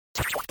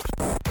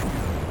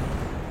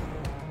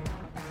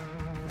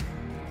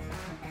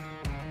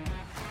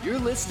You're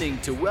listening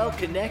to Well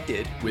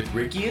Connected with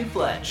Ricky and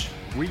Fletch,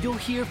 where you'll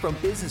hear from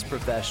business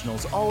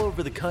professionals all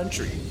over the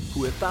country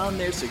who have found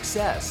their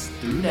success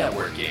through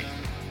networking.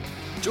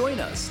 Join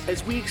us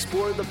as we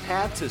explore the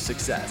path to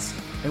success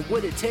and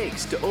what it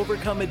takes to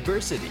overcome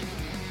adversity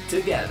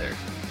together.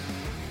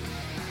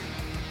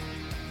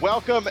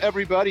 Welcome,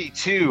 everybody,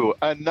 to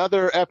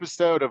another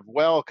episode of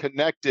Well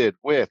Connected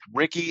with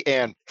Ricky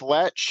and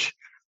Fletch.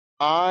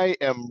 I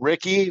am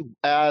Ricky.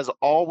 As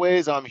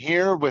always, I'm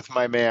here with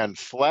my man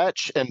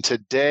Fletch, and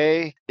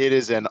today it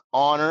is an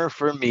honor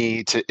for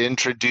me to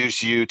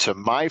introduce you to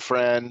my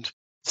friend,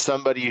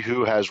 somebody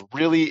who has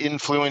really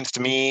influenced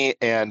me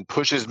and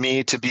pushes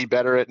me to be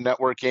better at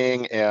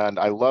networking, and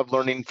I love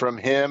learning from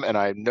him, and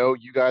I know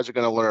you guys are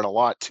going to learn a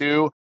lot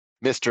too.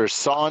 Mr.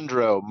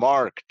 Sandro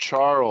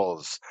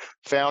Marc-Charles,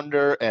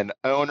 founder and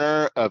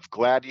owner of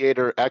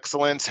Gladiator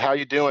Excellence. How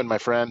you doing, my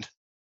friend?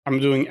 I'm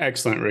doing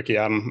excellent, Ricky.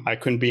 I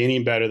couldn't be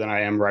any better than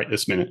I am right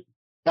this minute.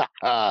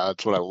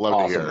 That's what I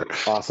love to hear.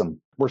 Awesome.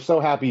 We're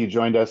so happy you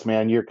joined us,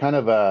 man. You're kind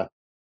of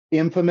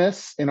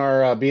infamous in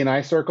our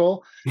BNI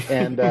circle.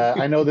 And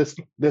I know this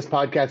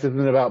podcast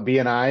isn't about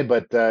BNI,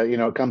 but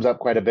it comes up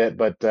quite a bit.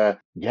 But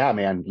yeah,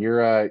 man,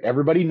 you're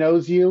everybody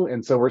knows you.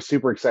 And so we're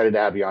super excited to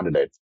have you on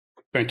today.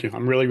 Thank you.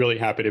 I'm really, really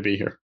happy to be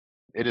here.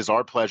 It is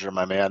our pleasure,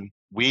 my man.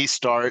 We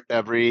start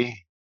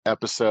every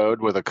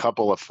episode with a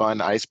couple of fun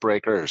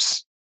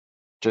icebreakers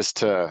just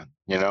to,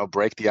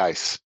 break the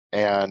ice.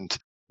 And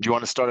do you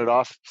want to start it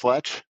off,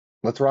 Fletch?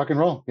 Let's rock and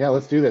roll. Yeah,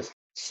 let's do this.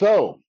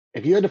 So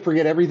if you had to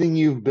forget everything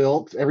you've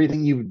built,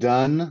 everything you've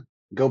done,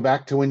 go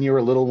back to when you were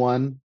a little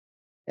one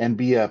and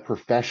be a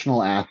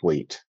professional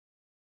athlete.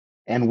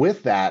 And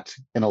with that,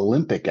 an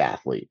Olympic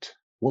athlete,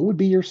 what would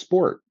be your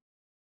sport?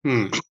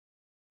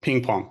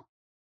 Ping pong.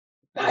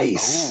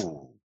 Nice.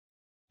 Oh.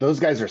 Those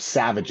guys are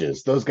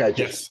savages. Those guys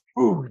just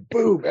boom,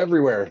 boom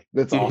everywhere.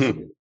 That's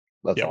awesome.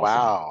 That's awesome.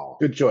 Wow.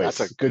 Good choice.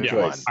 That's a good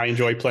choice. I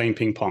enjoy playing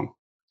ping pong.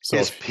 So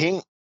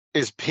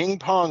is ping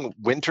pong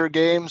winter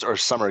games or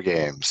summer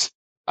games?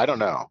 I don't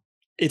know.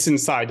 It's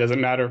inside. Does it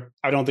matter?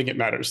 I don't think it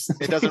matters.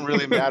 It doesn't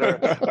really matter.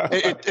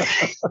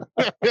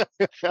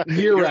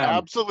 You're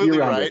absolutely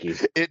right.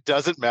 Ricky. It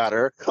doesn't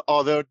matter.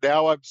 Although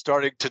now I'm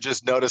starting to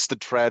just notice the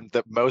trend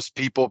that most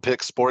people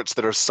pick sports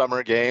that are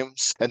summer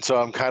games. And so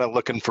I'm kind of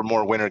looking for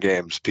more winter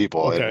games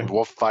people, and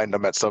we'll find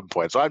them at some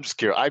point. So I'm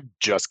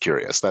just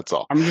curious. That's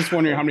all. I'm just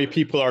wondering how many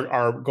people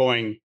are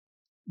going,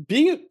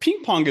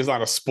 ping pong is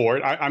not a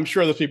sport. I'm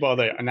sure there's people out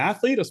there, an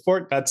athlete, a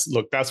sport. That's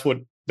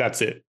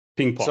it.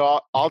 Ping pong. So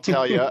I'll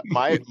tell you,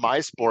 my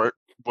sport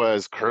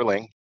was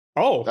curling.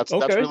 Oh, that's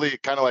really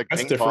kind of like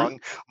ping pong,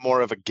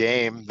 more of a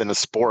game than a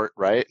sport,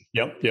 right?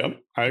 Yep.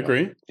 I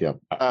agree. Yep.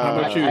 How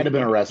about you? I'd have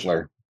been a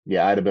wrestler.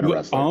 Yeah, I'd have been a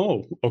wrestler.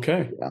 Oh,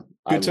 okay. Yeah.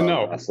 Good to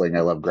know. Wrestling.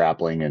 I love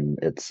grappling, and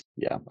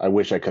I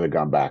wish I could have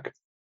gone back.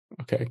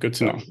 Okay, good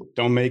to know.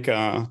 Don't make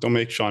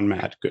Sean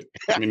mad. Good.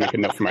 Let me make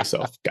enough for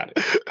myself. Got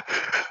it.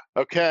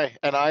 Okay,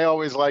 and I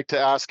always like to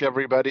ask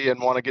everybody and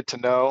want to get to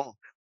know,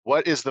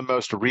 what is the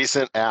most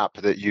recent app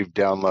that you've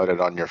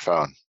downloaded on your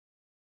phone?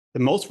 The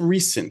most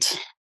recent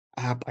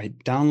app I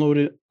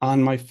downloaded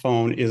on my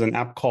phone is an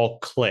app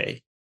called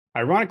Clay.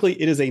 Ironically,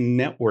 it is a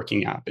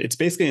networking app. It's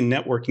basically a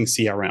networking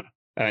CRM.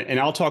 And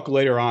I'll talk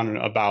later on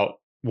about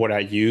what I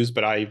use,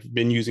 but I've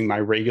been using my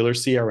regular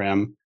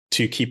CRM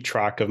to keep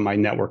track of my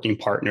networking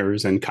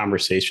partners and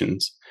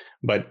conversations.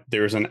 But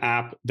there's an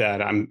app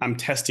that I'm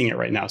testing it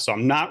right now. So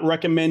I'm not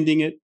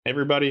recommending it,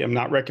 everybody. I'm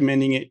not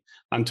recommending it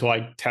until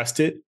I test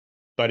it.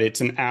 But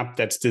it's an app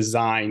that's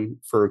designed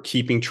for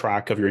keeping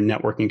track of your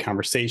networking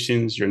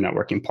conversations, your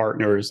networking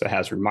partners. That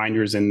has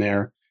reminders in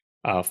there,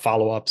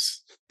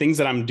 follow-ups, things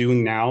that I'm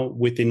doing now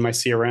within my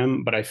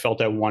CRM, but I felt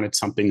I wanted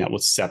something that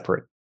was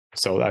separate.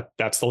 So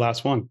that's the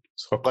last one.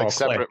 So like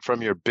separate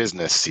from your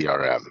business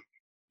CRM.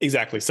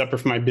 Exactly. Separate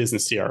from my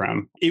business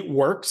CRM. It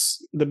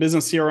works. The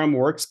business CRM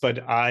works,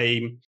 but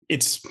I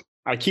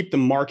keep the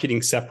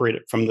marketing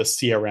separate from the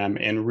CRM.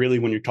 And really,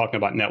 when you're talking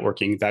about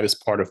networking, that is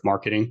part of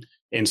marketing.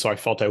 And so I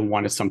felt I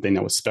wanted something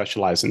that was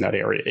specialized in that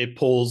area. It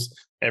pulls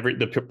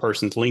the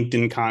person's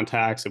LinkedIn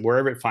contacts, and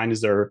wherever it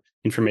finds their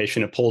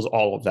information, it pulls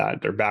all of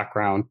that, their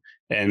background,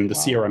 and the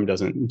CRM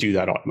doesn't do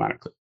that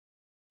automatically.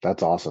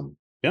 That's awesome.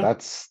 Yeah.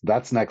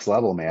 That's next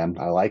level, man.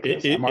 I like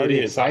this. I'm already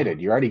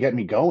excited. You're already getting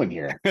me going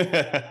here.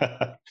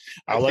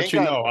 I'll let you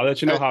know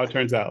how it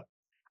turns out.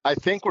 I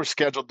think we're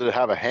scheduled to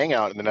have a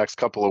hangout in the next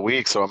couple of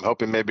weeks, so I'm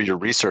hoping maybe your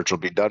research will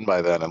be done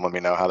by then, and let me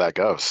know how that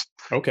goes.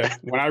 Okay.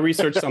 When I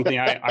research something,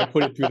 I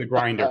put it through the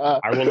grinder.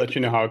 I will let you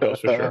know how it goes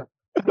for sure.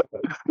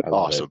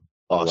 Awesome.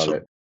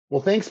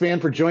 Well, thanks, man,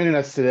 for joining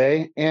us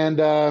today. And,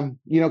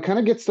 kind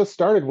of gets us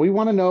started. We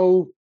want to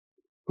know,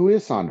 who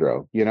is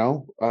Sandro?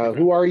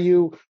 Who are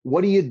you?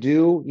 What do you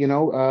do?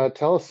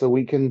 Tell us so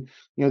we can,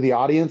 the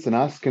audience and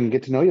us can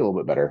get to know you a little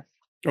bit better.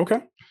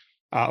 Okay.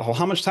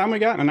 How much time we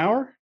got? An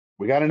hour?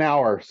 We got an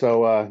hour.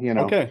 So,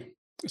 Okay.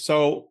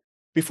 So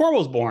before I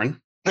was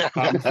born, all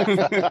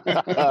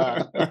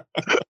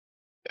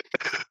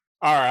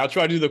right, I'll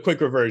try to do the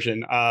quicker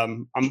version.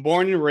 I'm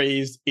born and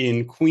raised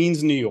in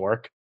Queens, New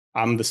York.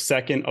 I'm the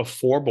second of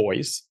four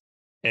boys.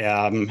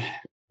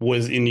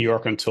 Was in New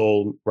York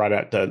until right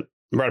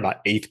about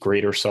eighth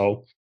grade or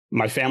so.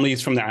 My family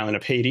is from the island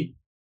of Haiti.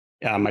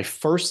 My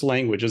first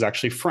language is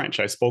actually French.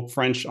 I spoke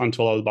French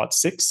until I was about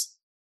 6,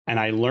 and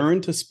I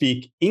learned to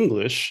speak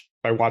English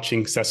by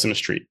watching Sesame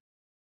Street,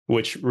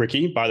 which,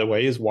 Ricky, by the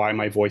way, is why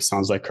my voice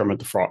sounds like Kermit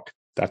the Frog.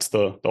 That's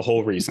the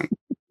whole reason.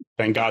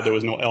 Thank God there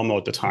was no Elmo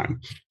at the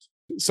time.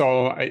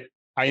 So I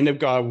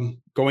ended up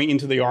going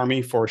into the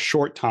Army for a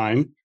short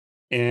time,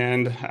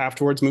 and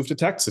afterwards moved to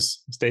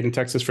Texas. Stayed in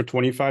Texas for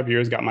 25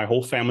 years, got my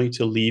whole family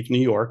to leave New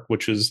York,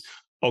 which was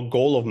a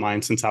goal of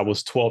mine since I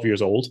was 12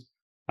 years old.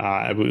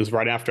 It was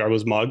right after I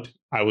was mugged.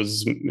 It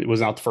was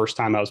not the first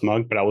time I was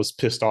mugged, but I was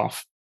pissed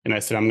off. And I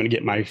said, I'm going to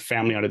get my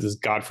family out of this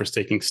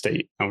godforsaken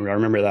state. And I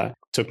remember that. It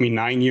took me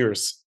 9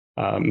 years.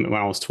 When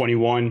I was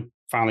 21,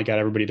 finally got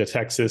everybody to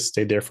Texas,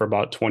 stayed there for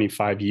about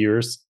 25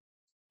 years.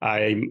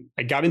 I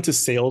got into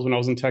sales when I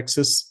was in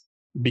Texas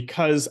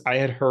because I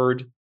had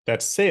heard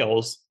that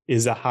sales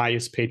is the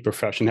highest paid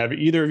profession. Have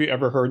either of you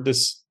ever heard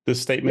this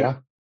statement?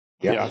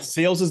 Yeah.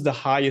 Sales is the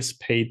highest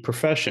paid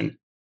profession.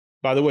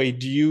 By the way,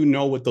 do you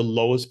know what the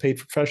lowest paid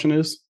profession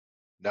is?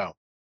 No.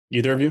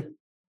 Either of you?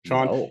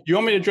 Sean? No. You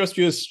want me to address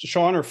you as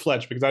Sean or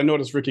Fletch? Because I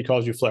noticed Ricky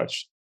calls you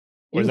Fletch.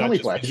 You can call me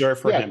Fletch.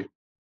 Reserved for him?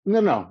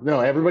 No.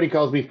 Everybody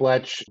calls me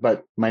Fletch,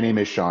 but my name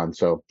is Sean.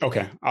 So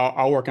okay,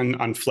 I'll work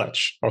on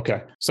Fletch.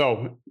 Okay,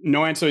 so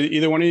no answer to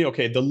either one of you.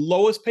 Okay, the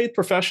lowest paid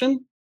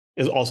profession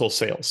is also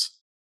sales.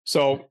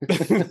 So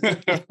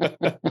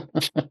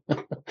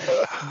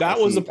that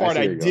was the part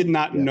I did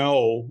not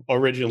know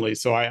originally.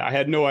 So I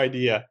had no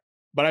idea,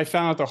 but I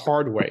found out the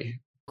hard way.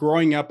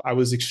 Growing up, I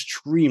was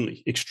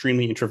extremely,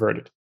 extremely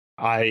introverted.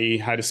 I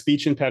had a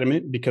speech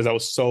impediment because I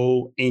was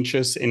so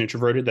anxious and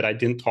introverted that I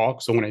didn't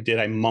talk. So when I did,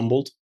 I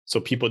mumbled. So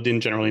people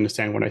didn't generally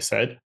understand what I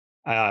said.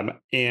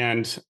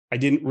 And I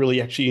didn't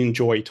really actually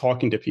enjoy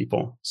talking to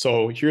people.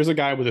 So here's a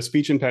guy with a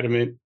speech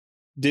impediment,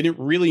 didn't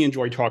really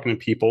enjoy talking to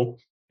people,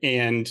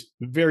 and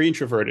very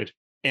introverted.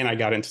 And I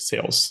got into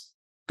sales.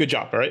 Good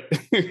job, all right?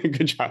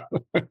 Good job.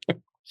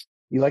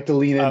 You like to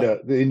lean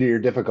into your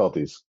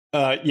difficulties.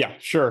 Yeah,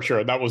 sure.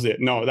 That was it.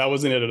 No, that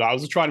wasn't it at all. I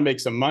was trying to make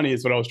some money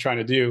is what I was trying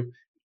to do.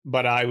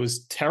 But I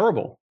was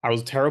terrible. I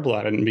was terrible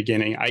at it in the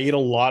beginning. I ate a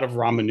lot of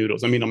ramen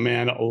noodles. I mean,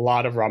 a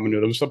lot of ramen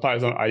noodles.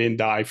 Sometimes I didn't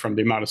die from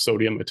the amount of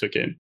sodium I took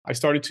in. I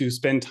started to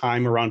spend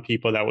time around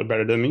people that were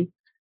better than me.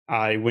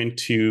 I went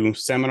to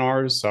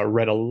seminars,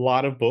 read a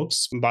lot of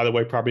books. And by the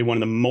way, probably one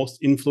of the most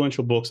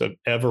influential books I've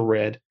ever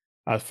read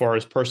as far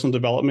as personal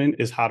development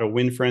is How to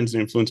Win Friends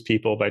and Influence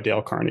People by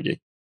Dale Carnegie.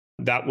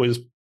 That was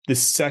the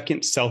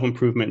second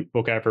self-improvement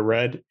book I ever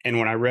read. And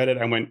when I read it,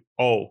 I went,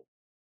 oh,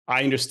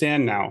 I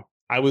understand now.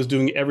 I was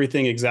doing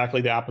everything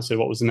exactly the opposite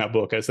of what was in that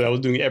book. I said I was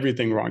doing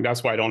everything wrong.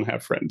 That's why I don't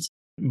have friends.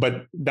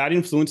 But that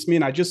influenced me.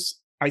 And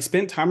I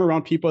spent time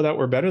around people that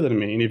were better than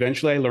me. And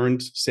eventually I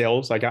learned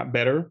sales. I got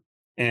better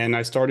and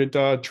I started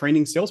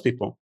training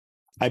salespeople.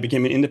 I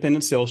became an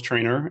independent sales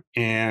trainer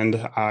and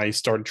I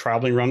started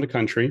traveling around the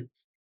country.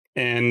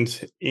 And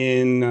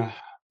in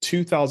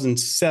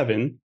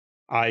 2007,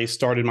 I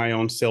started my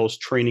own sales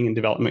training and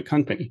development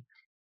company.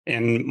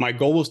 And my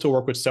goal was to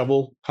work with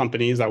several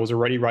companies. I was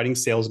already writing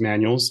sales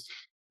manuals,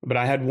 but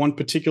I had one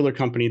particular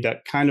company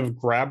that kind of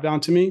grabbed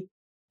onto me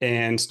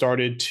and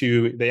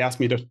they asked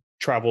me to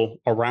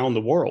travel around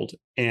the world.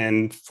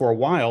 And for a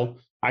while,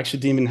 I actually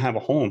didn't even have a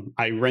home.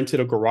 I rented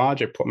a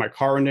garage. I put my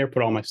car in there,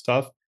 put all my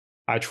stuff.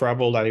 I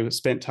traveled. I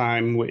spent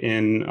a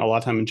lot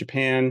of time in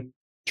Japan,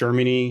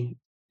 Germany,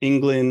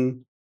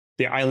 England,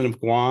 the island of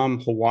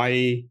Guam,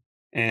 Hawaii.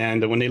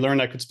 And when they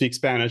learned I could speak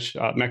Spanish,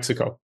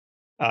 Mexico.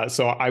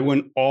 So I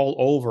went all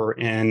over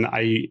and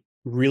I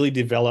really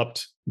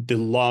developed the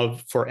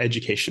love for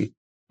education.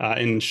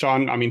 And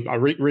Sean,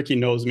 Ricky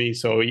knows me,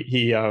 so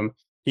he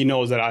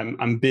knows that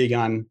I'm big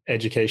on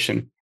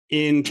education.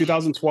 In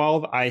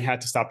 2012, I had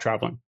to stop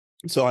traveling.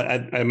 So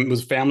it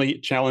was a family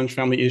challenge,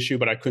 family issue,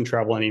 but I couldn't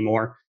travel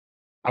anymore.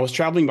 I was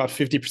traveling about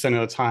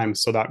 50% of the time.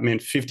 So that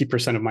meant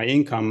 50% of my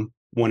income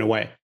went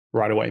away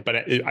right away. But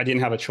I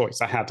didn't have a choice.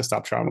 I had to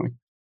stop traveling.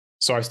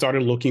 So I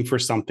started looking for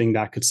something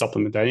that could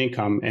supplement that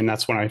income. And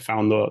that's when I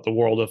found the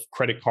world of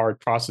credit card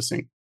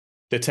processing.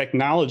 The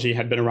technology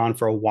had been around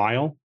for a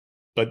while,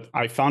 but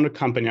I found a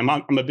company.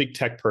 I'm a big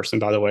tech person,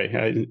 by the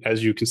way,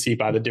 as you can see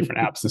by the different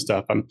apps and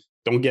stuff.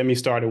 Don't get me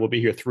started. We'll be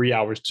here 3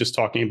 hours just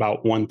talking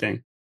about one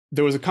thing.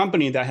 There was a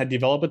company that had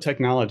developed a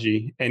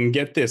technology, and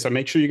get this,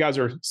 make sure you guys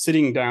are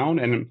sitting down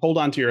and hold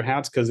on to your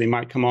hats because they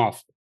might come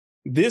off.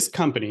 This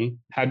company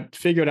had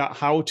figured out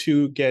how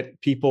to get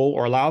people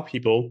or allow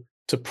people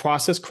to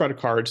process credit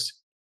cards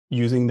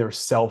using their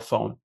cell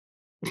phone.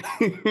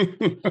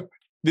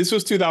 This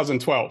was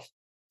 2012.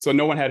 So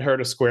no one had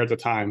heard of Square at the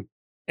time.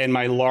 And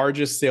my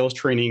largest sales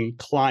training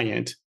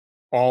client,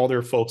 all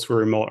their folks were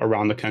remote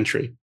around the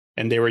country.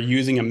 And they were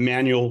using a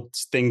manual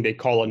thing they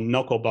call a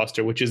knuckle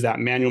buster, which is that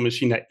manual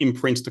machine that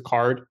imprints the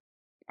card.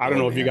 I don't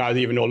know if you guys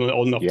even know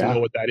old enough to know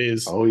what that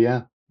is. Oh,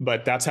 yeah.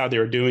 but that's how they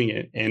were doing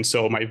it. And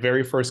so my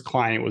very first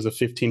client was a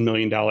 $15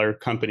 million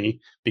company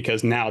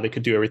because now they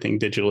could do everything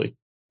digitally.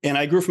 And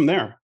I grew from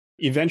there.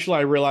 Eventually,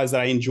 I realized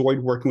that I enjoyed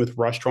working with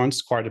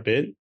restaurants quite a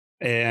bit.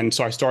 And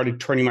so I started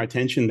turning my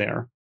attention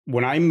there.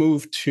 When I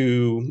moved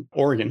to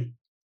Oregon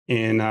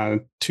in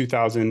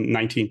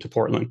 2019 to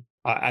Portland,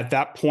 at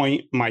that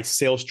point, my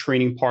sales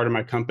training part of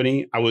my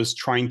company, I was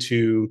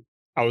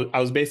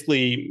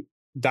basically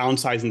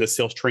downsizing the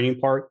sales training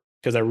part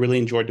because I really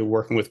enjoyed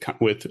working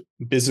with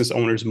business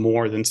owners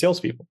more than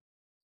salespeople.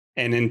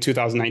 And in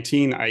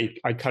 2019,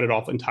 I cut it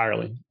off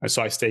entirely.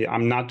 So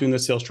I'm not doing the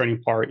sales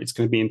training part. It's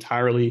going to be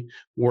entirely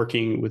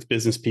working with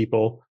business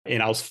people.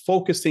 And I was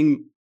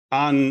focusing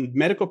on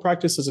medical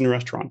practices and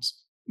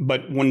restaurants.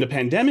 But when the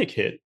pandemic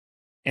hit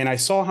and I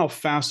saw how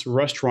fast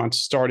restaurants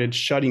started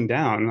shutting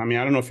down, I mean,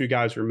 I don't know if you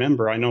guys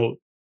remember, I know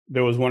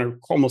there was one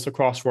almost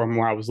across from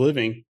where I was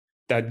living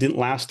that didn't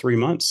last 3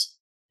 months.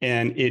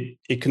 And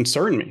it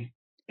concerned me.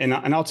 And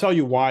I'll tell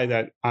you why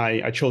that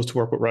I chose to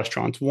work with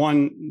restaurants.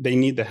 One, they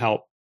need the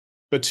help.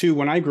 But two,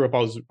 when I grew up,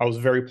 I was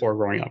very poor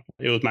growing up.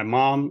 It was my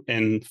mom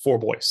and 4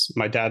 boys.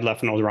 My dad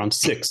left when I was around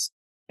 6.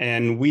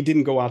 And we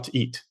didn't go out to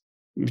eat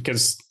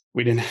because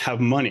we didn't have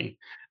money.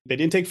 They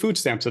didn't take food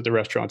stamps at the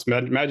restaurants.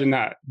 Imagine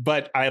that.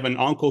 But I have an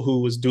uncle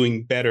who was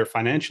doing better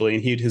financially,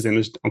 and his name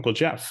is Uncle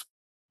Jeff.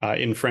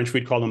 In French,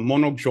 we'd call him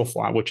Mon oncle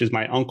Geoffroy, which is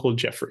my Uncle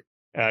Jeffrey.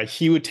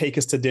 He would take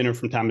us to dinner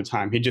from time to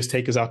time. He'd just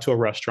take us out to a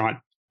restaurant.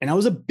 And that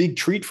was a big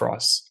treat for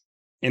us.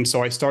 And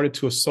so I started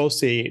to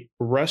associate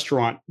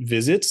restaurant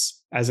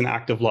visits as an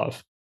act of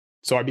love.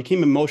 So I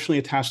became emotionally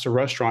attached to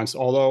restaurants,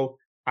 although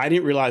I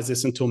didn't realize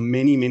this until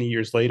many, many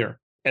years later.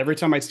 Every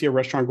time I'd see a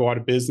restaurant go out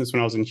of business when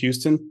I was in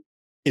Houston,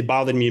 it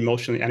bothered me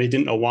emotionally. And I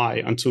didn't know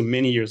why until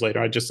many years later.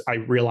 I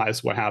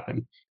realized what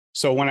happened.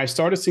 So when I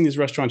started seeing these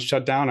restaurants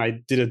shut down, I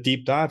did a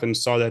deep dive and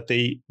saw that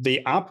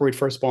they operate,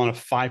 first of all, on a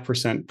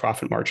 5%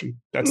 profit margin.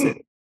 That's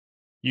it.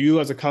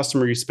 You as a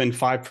customer, you spend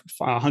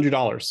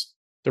 $100.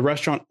 The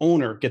restaurant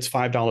owner gets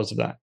 $5 of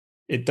that.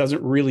 It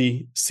doesn't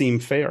really seem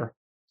fair.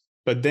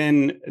 But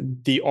then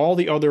all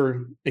the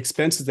other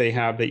expenses they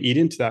have, they eat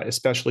into that,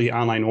 especially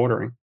online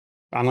ordering.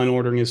 Online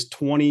ordering is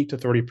 20 to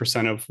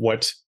 30%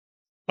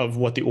 of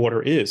what the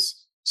order is.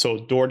 So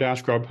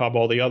DoorDash, Grubhub,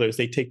 all the others,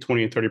 they take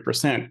 20 and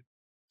 30%.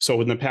 So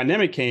when the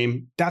pandemic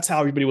came, that's how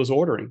everybody was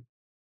ordering.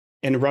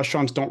 And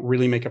restaurants don't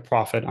really make a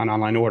profit on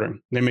online ordering.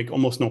 They make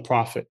almost no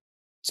profit.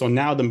 So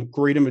now the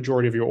greater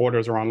majority of your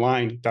orders are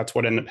online. That's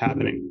what ended up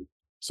happening.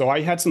 So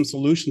I had some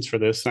solutions for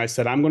this. And I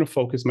said, I'm going to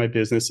focus my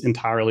business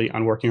entirely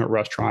on working at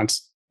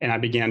restaurants. And I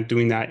began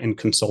doing that and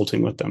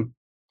consulting with them.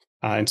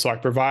 And so I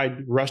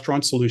provide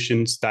restaurant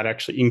solutions that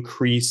actually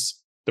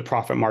increase the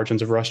profit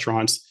margins of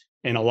restaurants.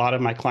 And a lot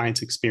of my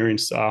clients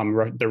experience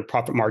their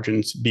profit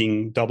margins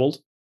being doubled.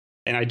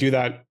 And I do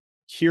that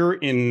here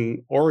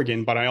in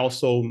Oregon, but I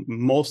also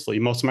most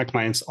of my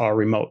clients are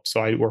remote. So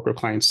I work with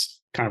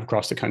clients kind of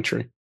across the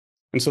country.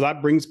 And so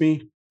that brings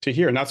me to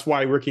here. And that's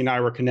why Ricky and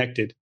I were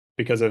connected,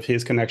 because of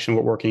his connection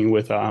with working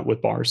with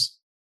bars.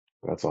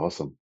 That's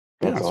awesome.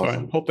 That's awesome.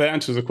 awesome. I hope that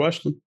answers the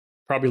question.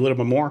 Probably a little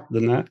bit more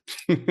than that.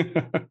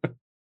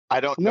 I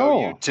don't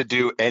know you to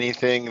do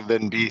anything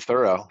than be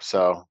thorough.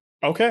 So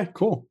okay,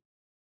 cool.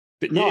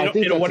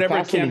 Whatever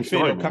it can't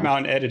fit, it'll come out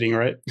in editing,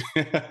 right?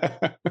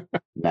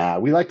 Nah,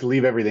 we like to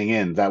leave everything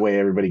in. That way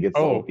everybody gets the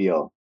whole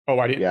feel. Oh,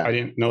 I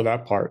didn't know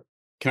that part.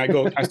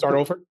 Can I start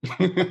over?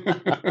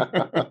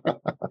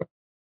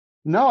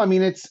 No, I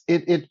mean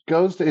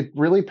it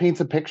really paints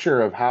a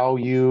picture of how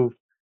you've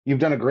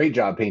done a great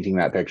job painting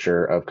that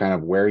picture of kind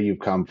of where you've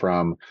come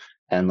from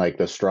and like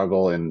the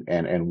struggle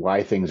and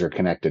why things are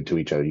connected to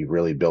each other. You've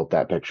really built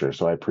that picture.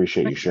 So I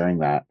appreciate you sharing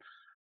that.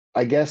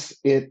 I guess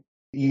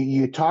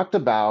you talked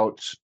about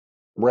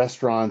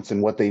restaurants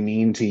and what they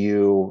mean to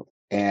you,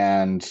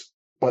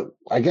 but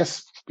I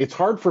guess it's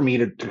hard for me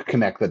to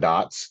connect the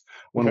dots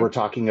when we're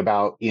talking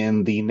about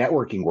in the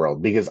networking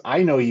world, because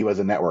I know you as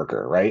a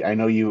networker, right? I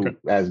know you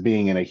as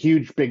being in a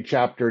huge, big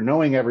chapter,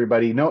 knowing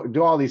everybody,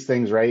 do all these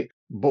things, right?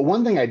 But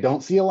one thing I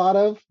don't see a lot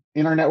of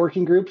in our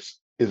networking groups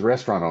is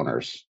restaurant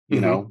owners,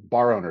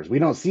 bar owners. We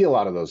don't see a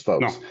lot of those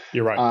folks. No,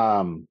 you're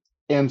right.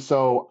 And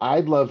so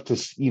I'd love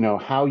to,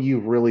 how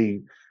you've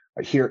really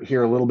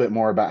hear a little bit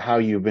more about how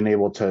you've been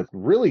able to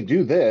really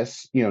do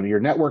this,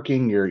 you're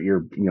networking,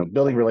 you're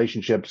building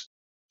relationships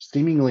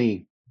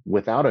seemingly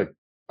without a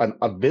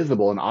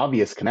visible and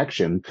obvious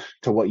connection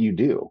to what you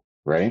do,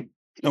 right?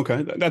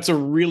 Okay, that's a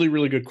really,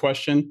 really good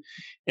question.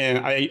 And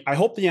I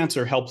hope the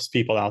answer helps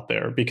people out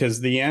there,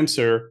 because the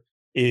answer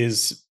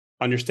is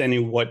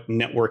understanding what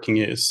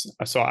networking is.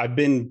 So I've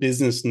been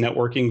business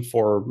networking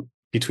for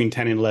between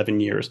 10 and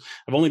 11 years.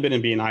 I've only been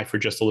in BNI for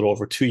just a little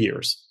over 2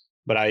 years,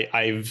 but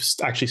I've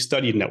actually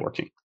studied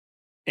networking.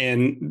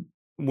 And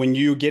when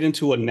you get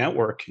into a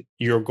network,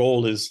 your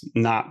goal is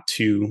not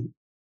to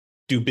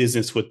do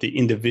business with the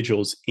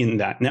individuals in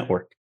that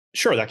network.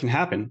 Sure, that can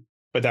happen,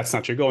 but that's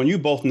not your goal. And you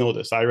both know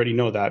this. I already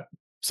know that.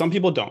 Some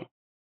people don't.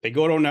 They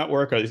go to a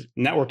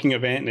networking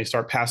event, and they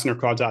start passing their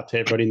cards out to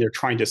everybody, and they're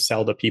trying to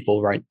sell the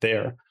people right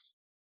there.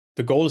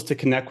 The goal is to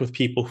connect with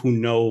people who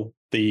know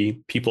the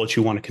people that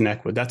you want to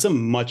connect with. That's a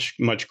much,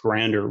 much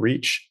grander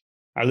reach.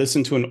 I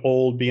listened to an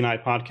old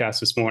BNI podcast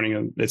this morning,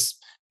 and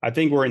I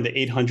think we're in the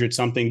 800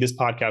 something. This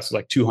podcast was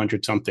like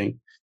 200 something.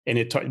 And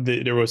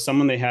there was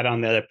someone they had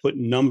on there that put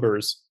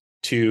numbers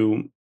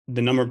to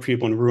the number of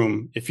people in the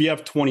room. If you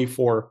have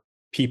 24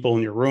 people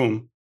in your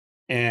room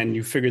and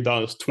you figured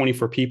those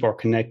 24 people are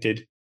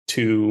connected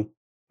to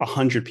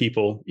 100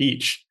 people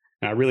each,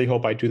 and I really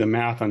hope I do the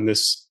math on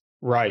this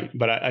right,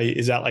 but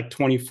is that like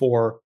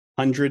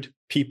 2,400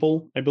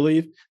 people, I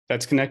believe,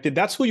 that's connected?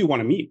 That's who you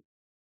want to meet.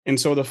 And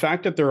so the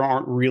fact that there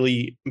aren't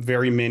really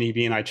very many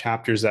BNI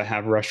chapters that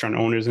have restaurant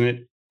owners in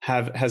it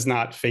has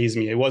not fazed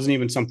me. It wasn't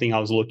even something I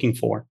was looking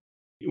for.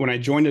 When I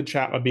joined a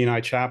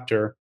BNI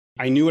chapter,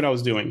 I knew what I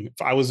was doing.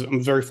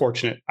 I'm very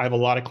fortunate. I have a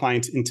lot of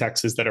clients in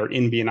Texas that are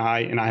in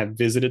BNI, and I have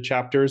visited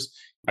chapters.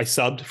 I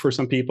subbed for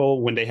some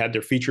people when they had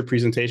their feature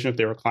presentation. If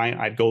they were a client,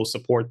 I'd go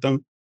support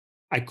them.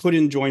 I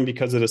couldn't join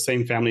because of the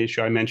same family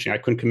issue I mentioned. I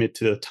couldn't commit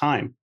to the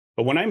time.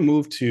 But when I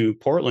moved to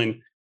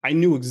Portland, I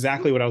knew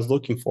exactly what I was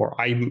looking for.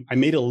 I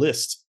made a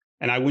list,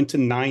 and I went to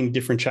 9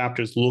 different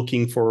chapters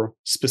looking for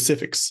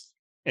specifics.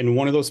 And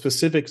one of those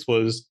specifics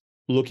was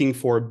looking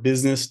for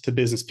business to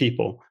business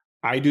people.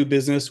 I do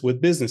business with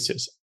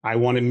businesses. I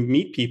want to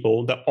meet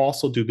people that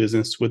also do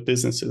business with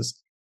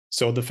businesses.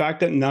 So the fact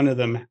that none of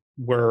them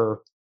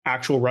were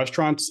actual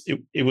restaurants,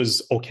 it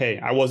was okay.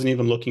 I wasn't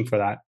even looking for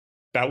that.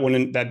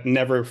 That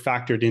never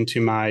factored into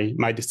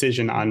my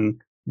decision on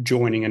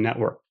joining a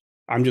network.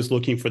 I'm just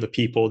looking for the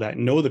people that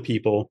know the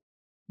people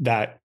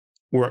that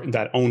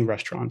own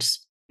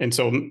restaurants. And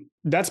so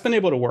that's been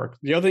able to work.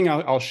 The other thing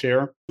I'll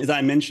share is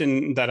I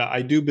mentioned that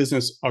I do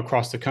business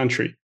across the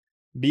country.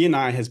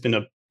 BNI has been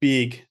a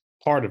big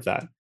part of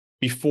that.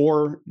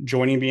 Before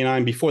joining BNI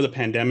and before the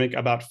pandemic,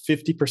 about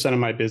 50% of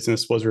my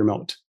business was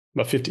remote,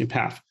 about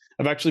 50.5.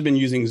 I've actually been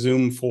using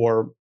Zoom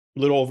for a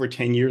little over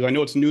 10 years. I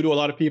know it's new to a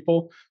lot of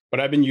people, but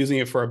I've been using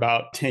it for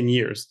about 10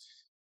 years.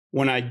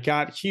 When I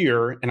got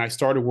here and I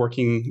started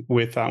working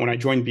with, when I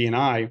joined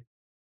BNI,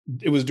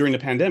 it was during the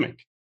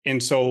pandemic.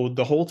 And so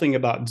the whole thing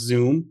about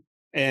Zoom,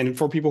 and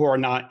for people who are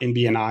not in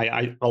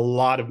BNI, a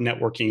lot of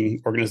networking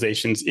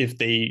organizations, if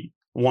they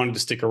wanted to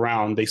stick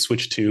around, they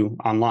switched to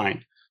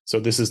online. So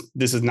this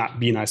is not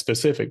BNI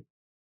specific.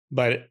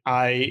 But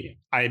I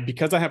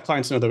because I have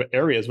clients in other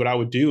areas, what I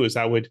would do is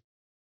I would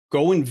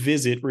go and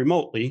visit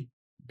remotely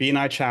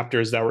BNI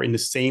chapters that were in the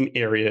same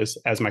areas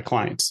as my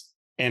clients.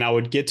 And I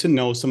would get to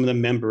know some of the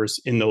members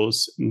in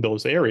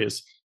those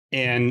areas.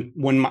 And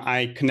when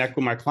I connect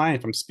with my client,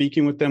 if I'm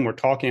speaking with them, we're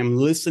talking, I'm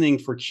listening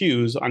for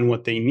cues on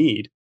what they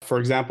need. For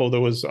example,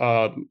 there was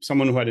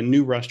someone who had a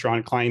new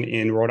restaurant client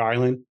in Rhode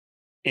Island,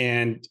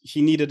 and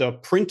he needed a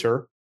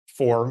printer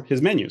for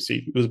his menus.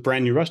 It was a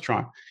brand new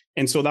restaurant.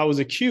 And so that was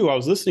a cue I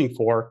was listening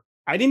for.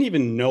 I didn't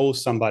even know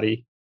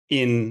somebody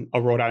in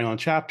a Rhode Island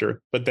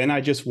chapter, but then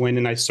I just went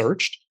and I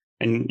searched,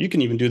 and you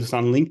can even do this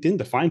on LinkedIn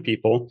to find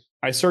people.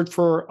 I searched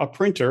for a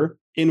printer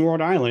in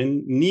Rhode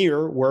Island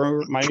near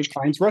where my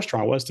client's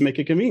restaurant was to make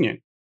it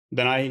convenient.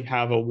 Then I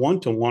have a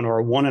one-to-one or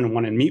a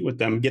one-on-one and meet with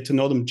them, get to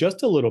know them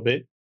just a little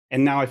bit.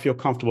 And now I feel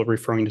comfortable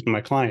referring to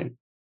my client.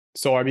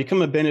 So I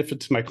become a benefit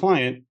to my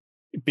client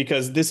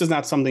because this is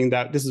not something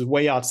this is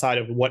way outside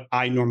of what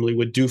I normally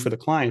would do for the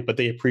client, but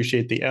they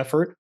appreciate the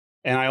effort.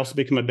 And I also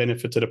become a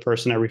benefit to the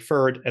person I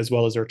referred as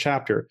well as their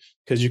chapter,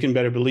 because you can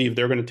better believe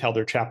they're going to tell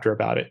their chapter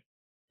about it.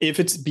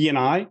 If it's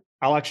BNI,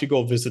 I'll actually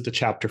go visit the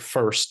chapter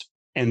first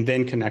and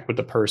then connect with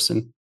the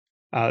person.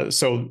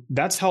 So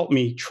that's helped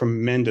me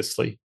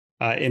tremendously.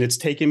 And it's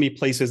taken me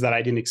places that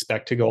I didn't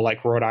expect to go,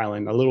 like Rhode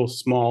Island, a little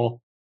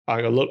small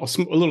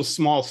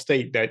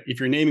state that if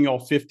you're naming all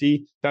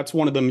 50, that's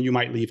one of them you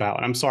might leave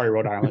out. I'm sorry,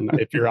 Rhode Island.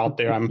 If you're out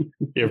there,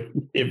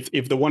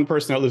 if the one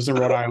person that lives in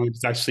Rhode Island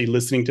is actually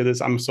listening to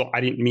this,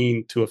 I didn't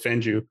mean to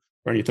offend you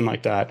or anything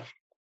like that.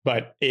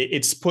 But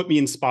it's put me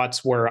in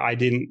spots where I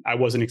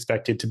wasn't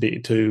expected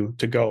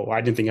to go.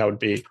 I didn't think I would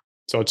be.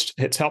 So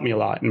it's helped me a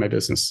lot in my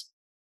business.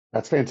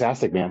 That's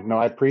fantastic, man. No,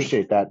 I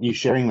appreciate that, you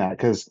sharing that,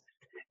 because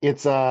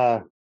it's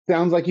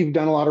sounds like you've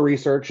done a lot of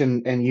research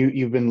and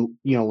you've been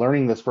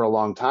learning this for a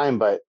long time.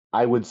 But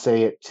I would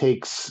say it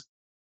takes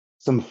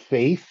some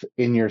faith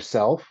in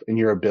yourself and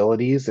your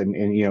abilities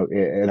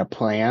and a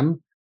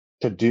plan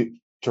to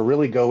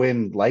really go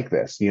in like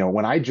this.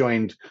 When I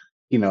joined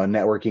a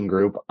networking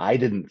group, I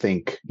didn't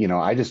think,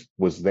 I just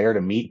was there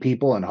to meet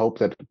people and hope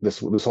that this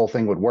whole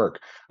thing would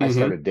work. Mm-hmm. I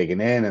started digging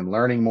in and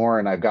learning more,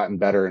 and I've gotten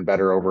better and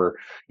better over,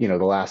 the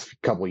last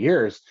couple of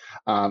years.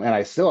 And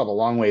I still have a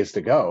long ways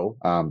to go.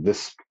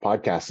 This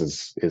podcast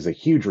is a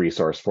huge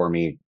resource for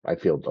me. I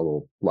feel a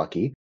little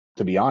lucky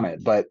to be on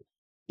it, but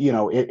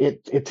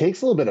it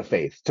takes a little bit of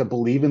faith to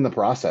believe in the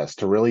process,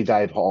 to really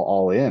dive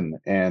all in.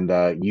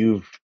 And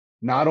you've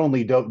not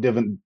only dove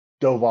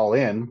all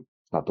in,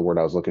 not the word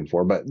I was looking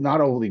for, but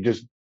not only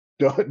just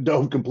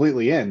dove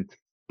completely in,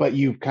 but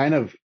you've kind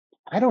of,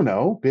 I don't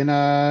know, been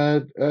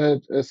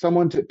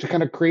someone to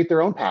kind of create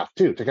their own path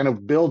too, to kind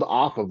of build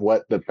off of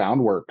what the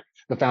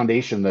the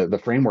foundation,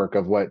 the framework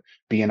of what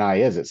BNI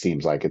is. It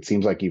seems like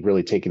you've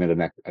really taken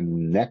it a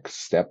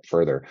next step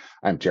further.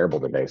 I'm terrible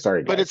today.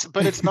 Sorry, guys.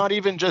 But it's not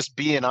even just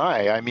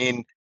BNI. I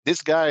mean,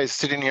 this guy is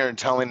sitting here and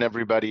telling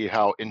everybody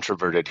how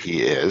introverted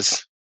he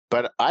is,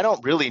 but I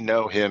don't really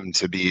know him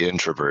to be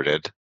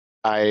introverted.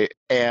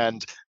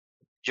 And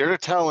you're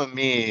telling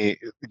me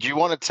you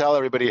want to tell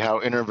everybody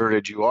how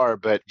introverted you are,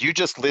 but you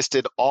just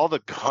listed all the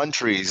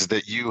countries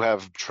that you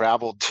have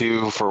traveled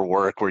to for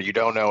work where you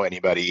don't know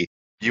anybody.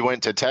 You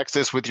went to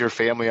Texas with your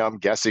family. I'm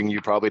guessing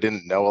you probably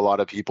didn't know a lot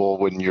of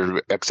people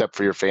except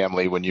for your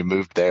family when you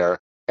moved there.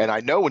 And I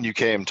know when you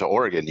came to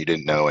Oregon, you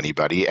didn't know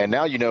anybody. And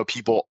now you know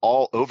people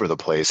all over the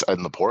place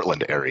in the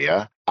Portland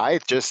area. I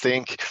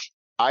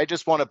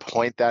just want to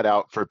point that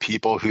out for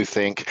people who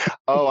think,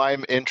 oh,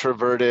 I'm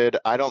introverted.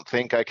 I don't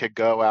think I could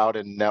go out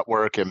and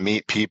network and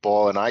meet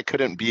people, and I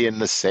couldn't be in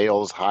the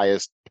sales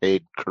highest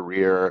paid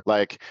career.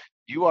 Like,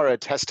 you are a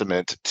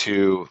testament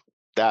to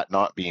that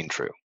not being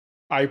true.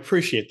 I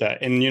appreciate that.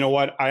 And you know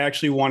what? I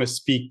actually want to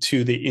speak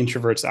to the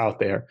introverts out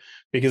there,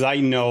 because I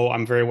know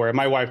I'm very aware.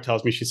 My wife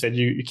tells me, she said,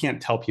 you can't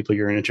tell people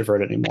you're an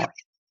introvert anymore.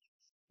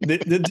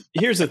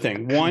 Here's the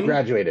thing. One,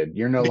 graduated.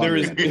 You're no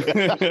longer.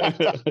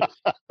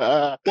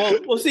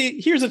 Well, see,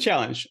 here's a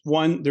challenge.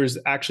 One, there's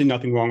actually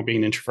nothing wrong with being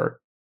an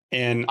introvert.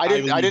 And I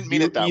didn't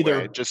mean it that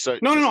way.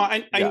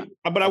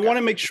 But I want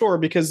to make sure,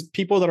 because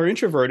people that are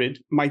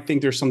introverted might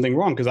think there's something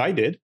wrong, because I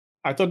did.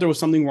 I thought there was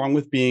something wrong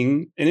with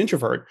being an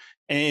introvert.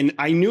 And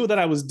I knew that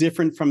I was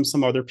different from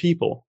some other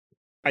people.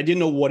 I didn't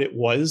know what it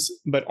was,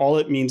 but all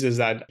it means is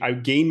that I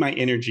gain my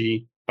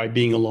energy by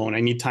being alone. I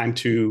need time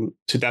to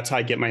that's how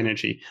I get my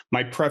energy.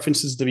 My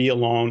preference is to be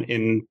alone,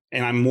 and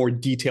I'm more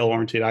detail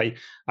oriented.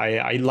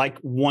 I like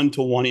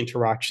one-to-one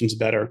interactions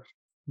better.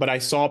 But I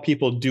saw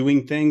people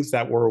doing things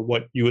that were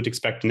what you would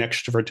expect an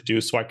extrovert to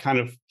do. So I kind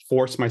of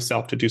forced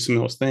myself to do some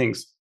of those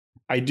things.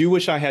 I do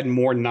wish I had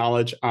more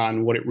knowledge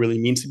on what it really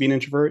means to be an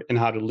introvert and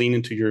how to lean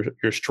into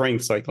your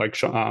strengths, like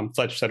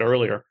Fletch said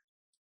earlier.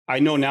 I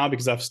know now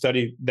because I've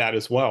studied that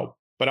as well.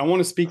 But I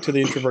want to speak to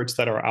the introverts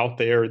that are out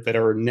there that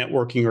are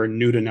networking or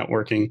new to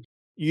networking.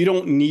 You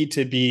don't need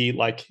to be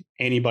like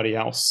anybody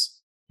else.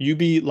 You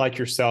be like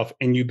yourself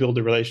and you build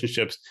the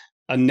relationships.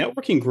 A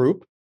networking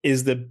group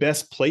is the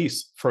best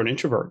place for an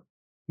introvert,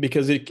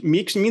 because it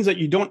means that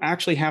you don't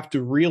actually have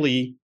to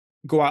really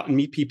go out and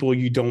meet people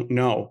you don't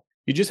know.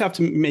 You just have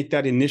to make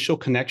that initial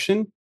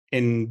connection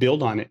and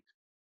build on it.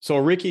 So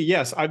Ricky,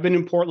 yes, I've been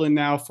in Portland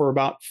now for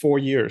about 4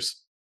 years.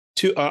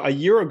 A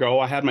year ago,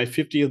 I had my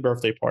 50th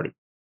birthday party.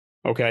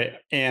 Okay.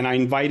 And I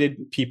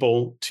invited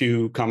people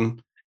to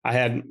come. I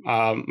had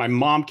my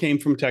mom came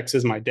from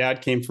Texas. My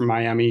dad came from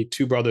Miami.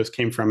 2 brothers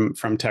came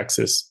from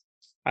Texas.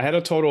 I had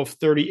a total of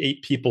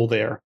 38 people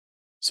there.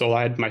 So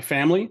I had my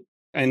family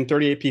and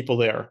 38 people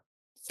there.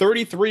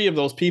 33 of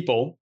those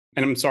people,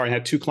 and I'm sorry, I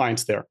had 2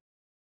 clients there.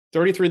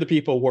 33 of the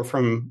people were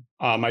from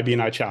my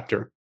BNI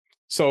chapter.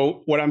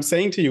 So what I'm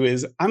saying to you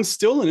is I'm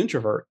still an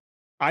introvert.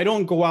 I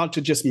don't go out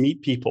to just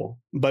meet people,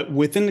 but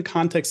within the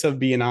context of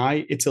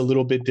BNI, it's a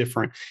little bit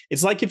different.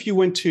 It's like if you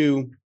went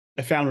to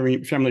a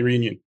family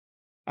reunion.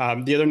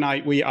 The other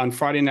night, on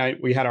Friday night,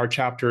 we had our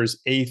chapter's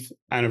 8th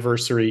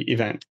anniversary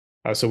event.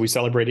 So we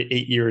celebrated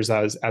 8 years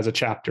as a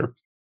chapter.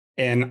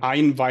 And I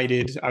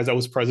invited, as I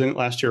was president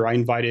last year, I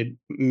invited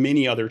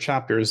many other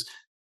chapters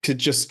to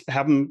just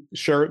have them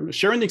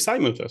sharing the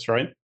excitement with us,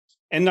 right?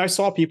 And I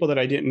saw people that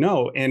I didn't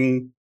know.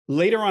 And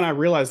later on, I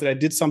realized that I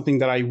did something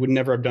that I would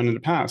never have done in the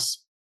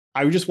past.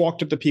 I just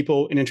walked up to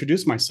people and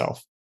introduced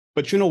myself.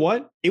 But you know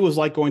what? It was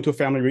like going to a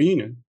family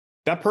reunion.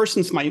 That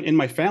person's in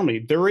my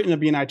family. They're in a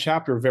BNI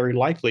chapter, very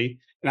likely.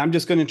 And I'm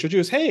just going to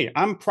introduce, hey,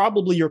 I'm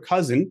probably your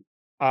cousin,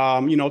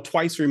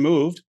 twice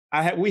removed.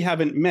 We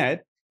haven't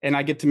met, and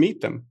I get to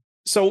meet them.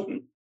 So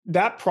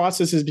that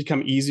process has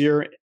become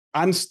easier.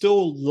 I'm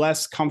still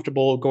less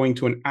comfortable going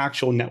to an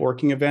actual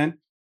networking event,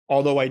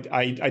 although I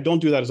don't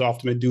do that as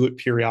often. I do it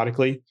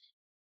periodically.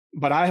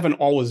 But I haven't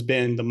always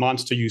been the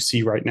monster you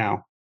see right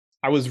now.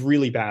 I was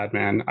really bad,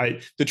 man.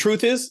 The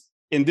truth is,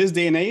 in this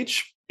day and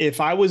age,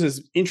 if I was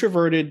as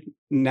introverted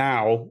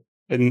now,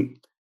 and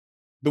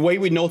the way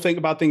we think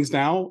about things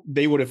now,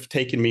 they would have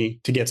taken me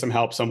to get some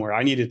help somewhere.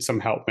 I needed some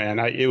help, man.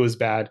 It was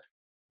bad.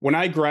 When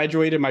I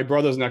graduated, my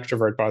brother's an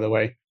extrovert, by the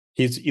way.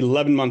 He's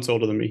 11 months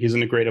older than me. He's in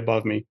the grade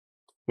above me.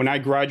 When I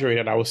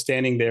graduated, I was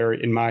standing there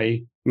in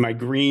my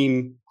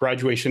green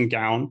graduation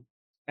gown,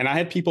 and I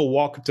had people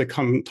walk up to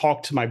come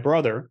talk to my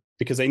brother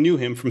because they knew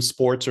him from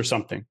sports or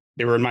something.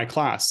 They were in my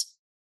class.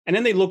 And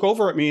then they look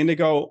over at me and they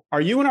go, "Are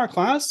you in our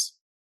class?"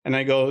 And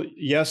I go,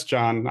 "Yes,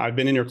 John, I've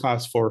been in your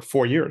class for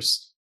 4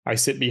 years. I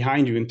sit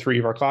behind you in 3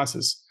 of our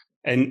classes."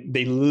 And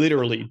they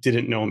literally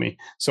didn't know me.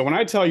 So when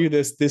I tell you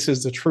this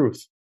is the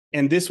truth.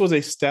 And this was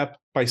a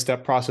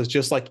step-by-step process,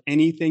 just like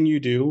anything you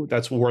do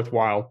that's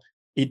worthwhile.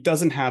 It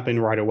doesn't happen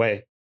right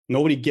away.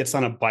 Nobody gets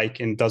on a bike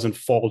and doesn't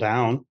fall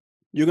down.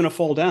 You're going to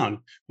fall down.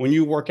 When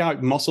you work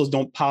out, muscles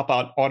don't pop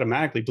out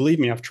automatically. Believe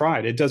me, I've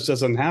tried. It just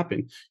doesn't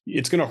happen.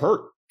 It's going to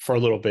hurt for a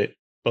little bit,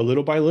 but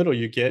little by little,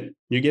 you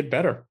get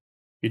better.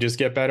 You just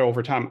get better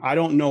over time. I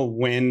don't know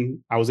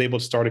when I was able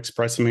to start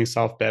expressing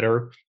myself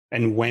better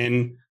and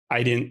when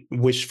I didn't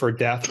wish for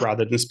death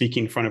rather than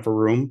speaking in front of a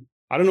room.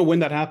 I don't know when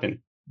that happened,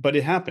 but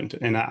it happened.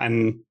 And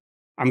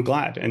I'm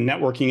glad. And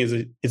networking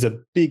is a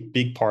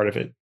big part of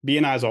it.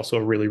 BNI is also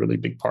a really, really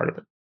big part of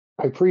it.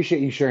 I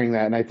appreciate you sharing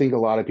that. And I think a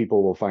lot of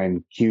people will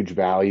find huge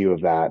value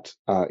of that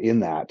in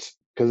that,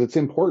 because it's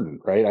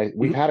important, right?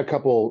 We've had a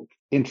couple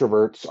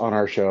introverts on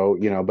our show,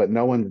 but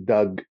no one's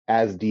dug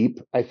as deep,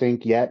 I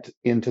think, yet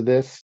into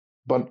this.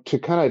 But to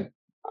kind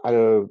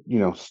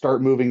of,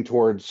 start moving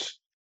towards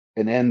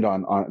an end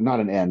on not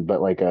an end,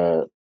 but like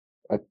the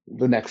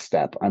next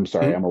step. I'm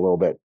sorry, I'm a little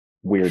bit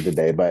weird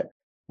today, but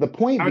the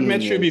point I've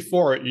mentioned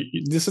before,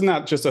 this is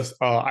not just a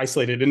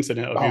isolated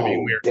incident of you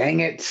being weird.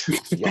 Dang it.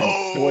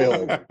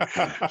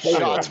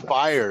 Shots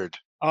fired.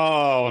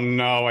 Oh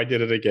no, I did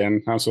it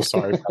again. I'm so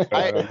sorry.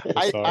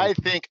 I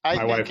think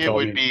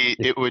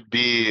it would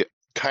be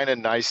kind of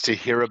nice to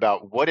hear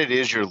about what it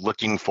is you're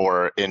looking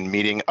for in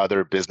meeting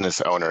other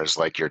business owners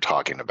like you're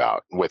talking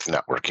about with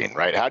networking,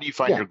 right? How do you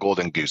find your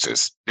golden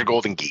geese?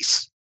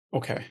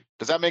 Okay.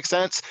 Does that make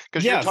sense?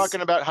 Because you're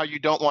talking about how you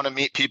don't want to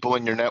meet people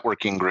in your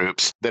networking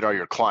groups that are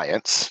your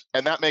clients.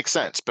 And that makes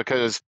sense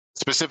because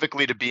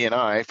specifically to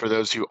BNI, for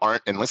those who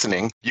aren't and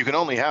listening, you can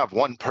only have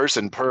one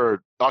person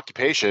per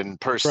occupation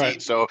per seat.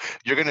 Right. So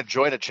you're going to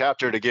join a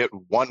chapter to get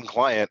one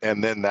client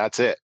and then that's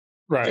it.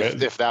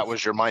 Right. If that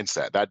was your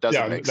mindset, that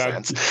doesn't make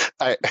sense.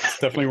 It's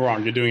definitely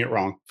wrong. You're doing it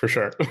wrong for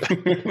sure.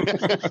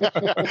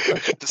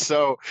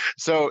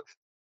 So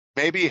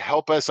maybe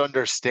help us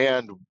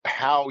understand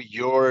how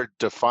you're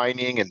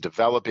defining and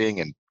developing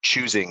and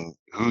choosing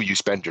who you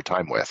spend your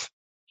time with.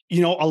 A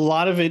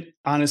lot of it,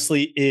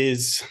 honestly,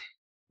 is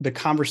the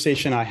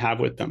conversation I have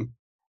with them.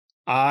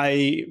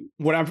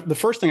 The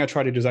first thing I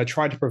try to do is I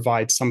try to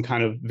provide some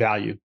kind of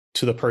value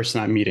to the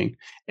person I'm meeting.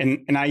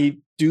 And I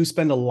do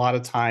spend a lot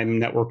of time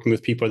networking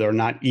with people that are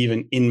not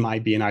even in my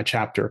BNI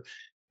chapter.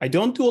 I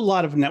don't do a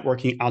lot of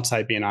networking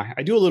outside BNI.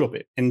 I do a little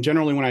bit. And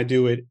generally when I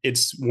do it,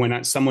 it's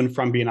when someone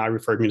from BNI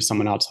referred me to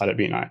someone outside of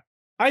BNI.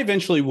 I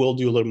eventually will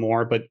do a little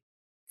more, but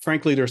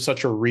frankly, there's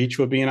such a reach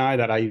with BNI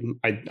that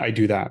I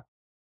do that.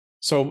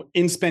 So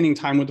in spending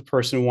time with the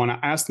person, I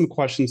ask them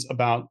questions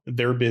about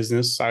their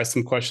business. I ask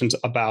them questions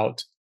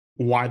about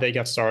why they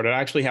got started. I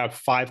actually have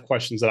 5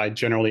 questions that I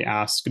generally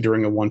ask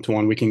during a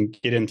one-to-one. We can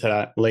get into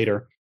that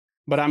later.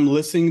 But I'm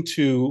listening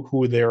to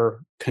who their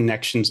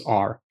connections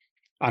are.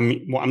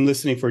 I'm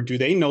listening for, do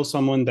they know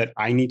someone that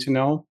I need to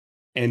know?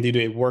 And do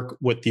they work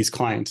with these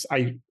clients?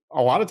 A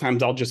lot of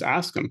times I'll just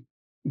ask them,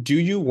 do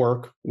you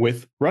work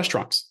with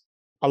restaurants?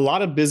 A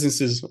lot of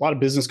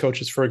business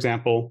coaches, for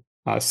example,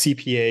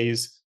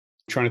 CPAs,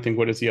 I'm trying to think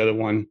what is the other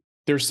one.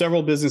 There's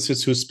several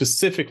businesses who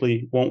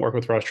specifically won't work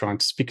with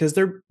restaurants because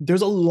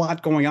there's a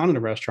lot going on in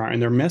a restaurant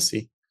and they're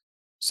messy.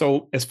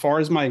 So as far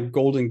as my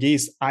golden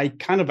geese, I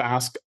kind of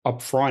ask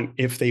upfront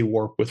if they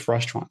work with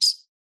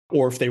restaurants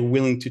or if they're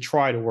willing to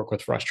try to work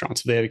with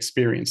restaurants, if they have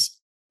experience.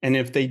 And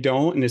if they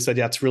don't, and they said,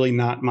 that's really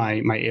not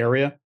my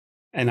area.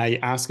 And I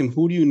ask them,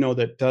 who do you know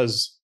that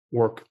does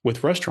work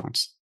with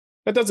restaurants?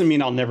 That doesn't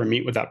mean I'll never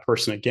meet with that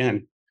person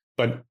again.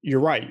 But you're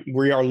right.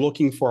 We are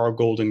looking for our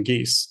golden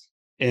geese.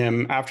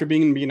 And after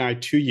being in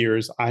BNI 2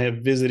 years, I have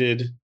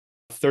visited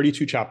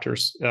 32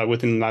 chapters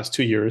within the last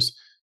 2 years.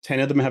 10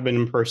 of them have been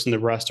in person. The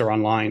rest are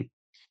online.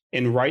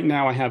 And right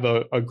now I have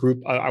a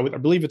group, I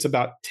believe it's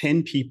about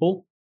 10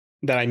 people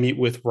that I meet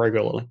with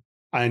regularly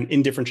and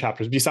in different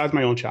chapters. Besides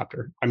my own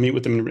chapter, I meet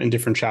with them in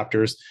different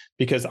chapters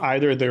because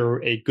either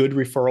they're a good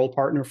referral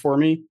partner for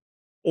me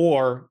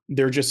or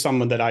they're just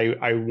someone that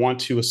I want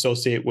to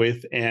associate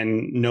with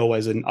and know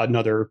as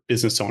another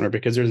business owner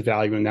because there's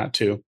value in that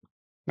too.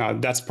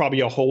 That's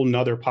probably a whole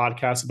nother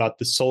podcast about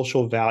the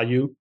social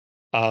value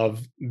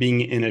of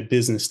being in a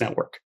business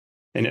network.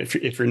 And if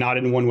you're not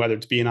in one, whether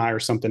it's BNI or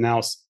something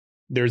else,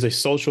 there's a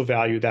social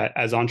value that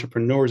as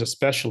entrepreneurs,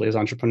 especially as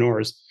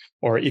entrepreneurs,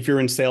 or if you're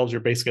in sales, you're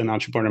basically an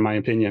entrepreneur, in my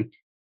opinion,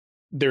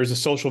 there's a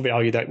social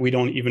value that we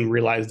don't even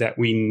realize that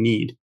we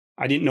need.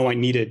 I didn't know I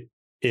needed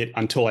it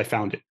until I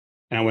found it.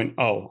 And I went,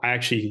 oh, I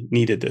actually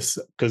needed this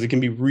because it can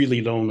be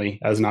really lonely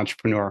as an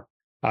entrepreneur,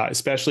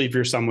 especially if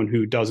you're someone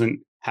who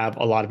doesn't have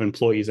a lot of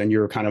employees and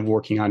you're kind of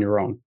working on your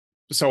own.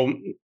 So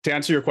to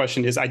answer your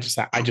question is I just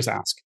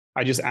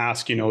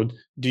ask,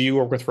 do you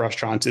work with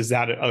restaurants? Is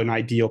that an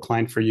ideal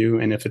client for you?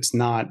 And if it's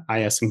not, I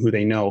ask them who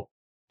they know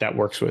that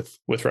works with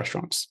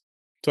restaurants.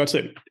 So that's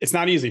it. It's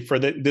not easy for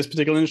this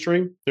particular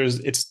industry.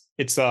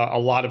 It's a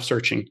lot of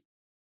searching,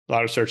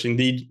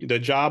 The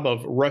job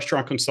of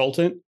restaurant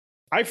consultant,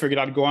 I figured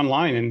I'd go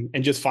online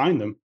and just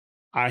find them.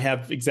 I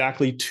have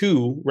exactly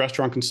 2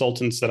 restaurant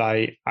consultants that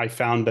I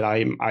found that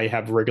I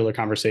have regular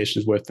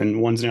conversations with,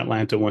 and one's in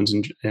Atlanta, one's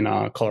in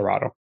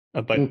Colorado.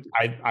 But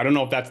I don't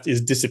know if that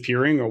is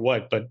disappearing or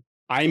what, but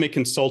I'm a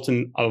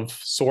consultant of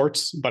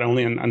sorts, but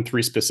only on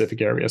 3 specific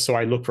areas. So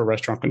I look for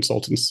restaurant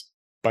consultants.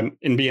 But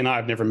in BNI,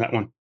 I've never met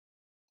one.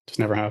 Just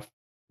never have.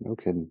 No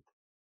kidding.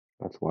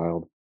 That's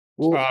wild.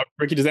 Well,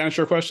 Ricky, does that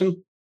answer your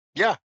question?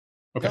 Yeah.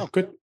 Okay,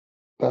 good.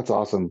 That's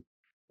awesome.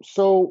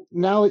 So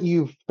now that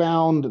you've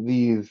found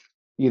these,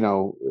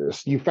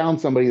 you found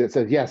somebody that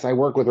says, yes, I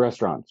work with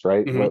restaurants,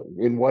 right?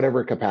 In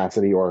whatever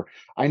capacity, or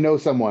I know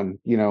someone,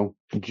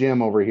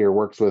 Jim over here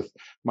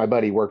my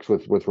buddy works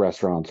with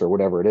restaurants or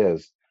whatever it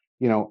is,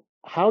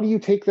 how do you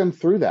take them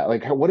through that?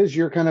 Like, what is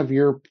your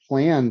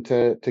plan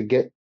to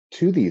get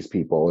to these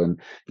people? And,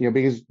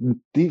 because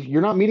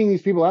you're not meeting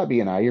these people at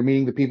BNI, you're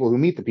meeting the people who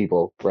meet the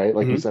people, right?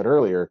 Like you said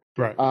earlier,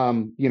 right.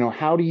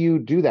 How do you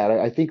do that?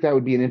 I think that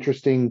would be an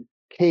interesting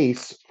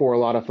case for a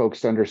lot of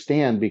folks to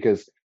understand,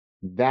 because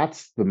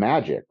that's the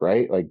magic,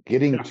 right? Like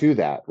getting to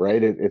that,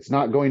 right? It's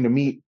not going to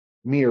meet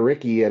me or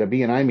Ricky at a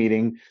BNI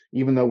meeting,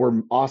 even though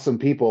we're awesome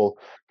people.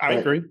 I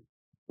agree.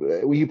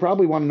 You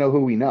probably want to know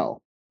who we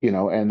know,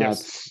 and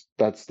that's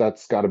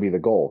got to be the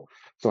goal.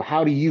 So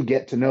how do you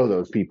get to know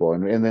those people,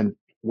 and then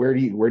where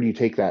do you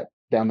take that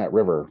down that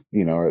river,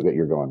 that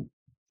you're going?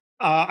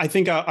 I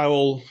think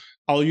I'll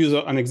use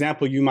an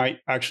example you might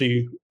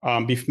actually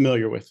be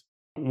familiar with.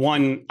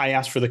 One, I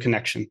ask for the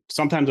connection.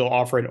 Sometimes they'll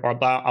offer it,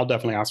 or I'll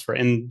definitely ask for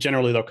it. And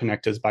generally they'll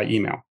connect us by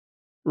email.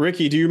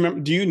 Ricky, do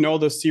you know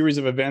the series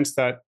of events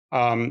that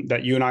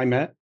you and I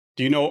met?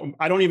 Do you know?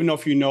 I don't even know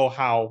if you know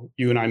how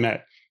you and I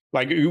met.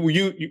 Like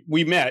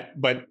we met,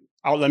 but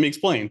let me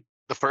explain.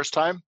 The first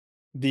time?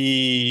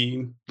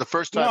 The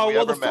first time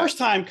the first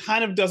time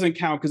kind of doesn't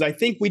count, because I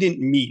think we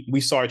didn't meet.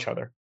 We saw each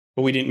other,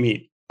 but we didn't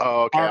meet.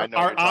 Oh, okay.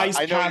 Our eyes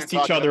passed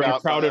each other in a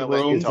crowded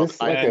room. Is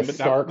this like a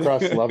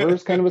star-crossed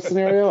lovers kind of a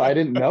scenario? I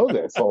didn't know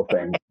this whole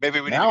thing.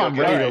 Maybe we need I'm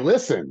ready to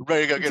listen.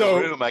 Ready to go get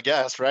a room, I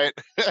guess, right?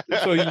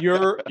 So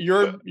your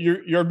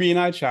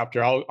BNI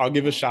chapter, I'll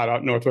give a shout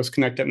out, Northwest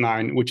Connect at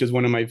 9, which is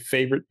one of my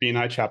favorite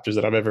BNI chapters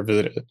that I've ever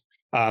visited.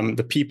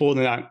 The people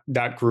in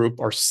that group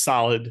are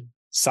solid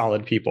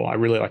people. I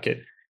really like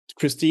it.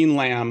 Christine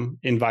Lamb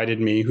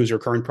invited me, who's your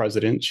current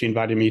president. She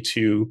invited me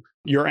to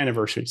your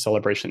anniversary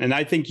celebration, and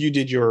I think you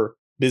did your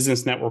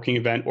business networking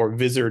event or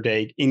visitor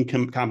day in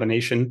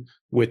combination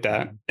with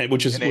that,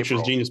 which is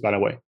genius, by the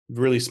way.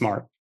 Really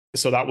smart.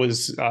 So that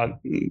was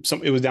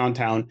it was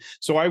downtown.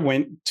 So I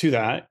went to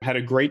that, had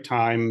a great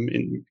time,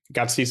 and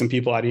got to see some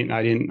people I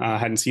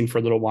hadn't seen for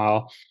a little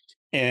while,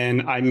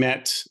 and I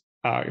met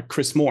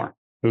Chris Moore,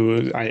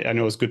 who I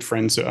know is good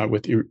friends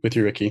with you,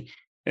 Ricky.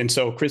 And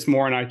so Chris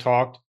Moore and I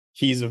talked.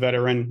 He's a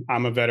veteran.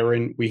 I'm a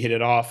veteran. We hit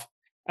it off.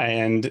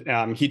 And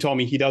he told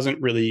me he doesn't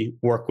really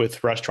work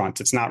with restaurants.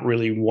 It's not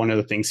really one of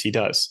the things he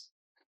does.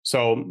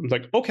 So I'm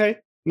like, okay,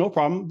 no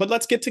problem. But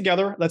let's get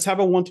together. Let's have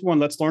a one-to-one.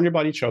 Let's learn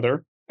about each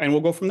other, and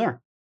we'll go from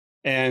there.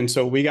 And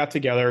so we got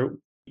together.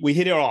 We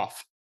hit it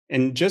off.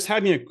 And just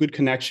having a good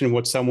connection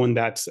with someone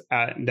that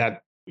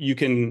you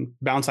can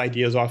bounce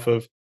ideas off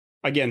of.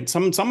 Again,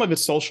 some of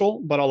it's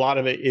social, but a lot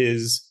of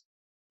it's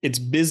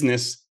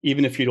business,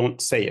 even if you don't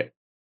say it.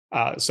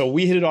 So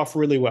we hit it off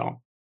really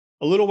well.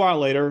 A little while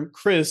later,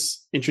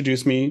 Chris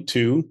introduced me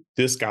to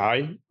this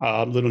guy,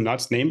 little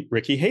nuts, named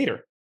Ricky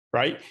Hayter,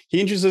 right? He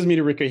introduces me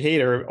to Ricky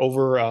Hayter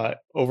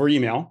over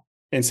email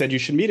and said, you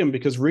should meet him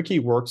because Ricky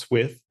works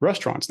with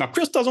restaurants. Now,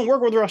 Chris doesn't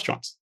work with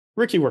restaurants.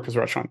 Ricky works with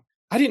restaurants.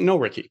 I didn't know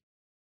Ricky.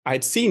 I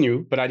had seen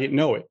you, but I didn't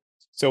know it.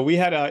 So we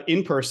had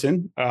in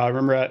person. I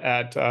remember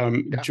at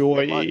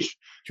Joy.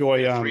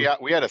 We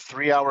had a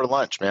 3-hour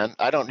lunch, man.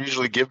 I don't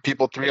usually give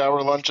people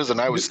 3-hour lunches,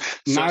 and I was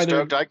so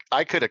stoked.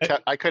 I could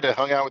have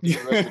hung out with you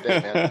the rest of the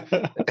day,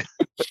 man.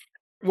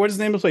 What is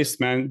the name of the place,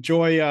 man?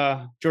 Joy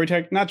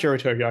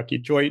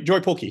Teriyaki.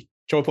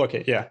 Joy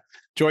Poke. Yeah,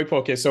 Joy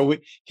Poke. So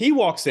he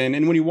walks in,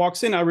 and when he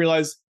walks in, I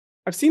realize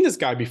I've seen this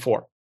guy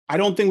before. I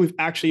don't think we've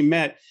actually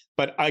met,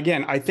 but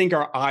again, I think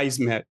our eyes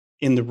met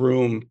in the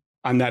room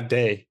on that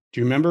day. Do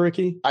you remember,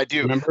 Ricky? I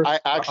do. Remember? I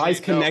actually eyes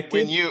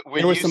connected.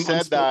 When you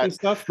said that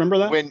stuff. Remember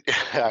that?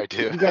 I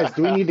do. You guys,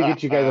 do we need to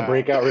get you guys a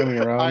breakout room of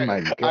your own? My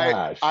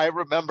gosh. I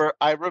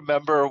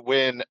remember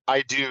when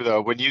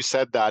you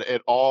said that,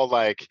 it all,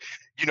 like,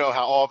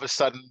 how all of a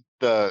sudden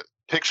the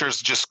pictures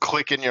just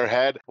click in your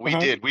head. We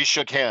did. We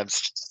shook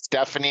hands.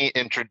 Stephanie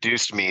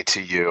introduced me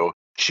to you.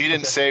 She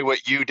didn't say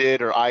what you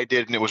did or I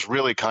did, and it was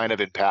really kind of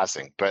in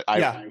passing. But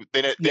then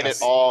it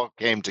all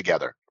came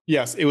together.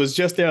 Yes, it was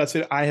just there. I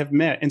said, I have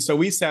met. And so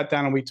we sat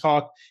down and we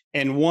talked.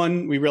 And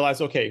one, we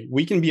realized, okay,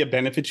 we can be a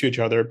benefit to each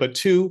other. But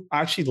two,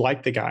 I actually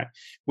like the guy.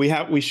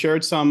 We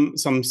shared some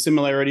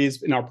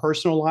similarities in our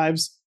personal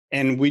lives.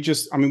 And we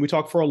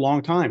talked for a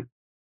long time.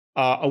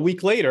 A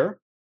week later,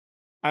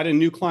 I had a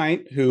new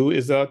client who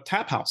is a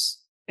tap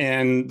house.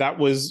 And that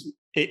was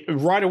it,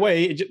 right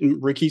away.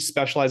 Ricky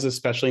specializes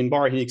especially in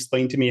bar. He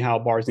explained to me how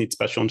bars need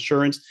special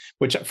insurance,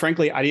 which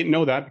frankly, I didn't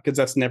know that because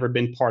that's never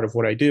been part of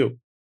what I do.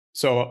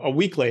 So a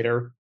week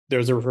later,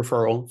 there's a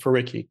referral for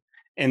Ricky.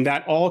 And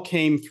that all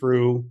came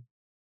through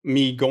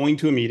me going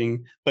to a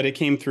meeting, but it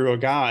came through a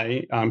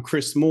guy,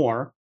 Chris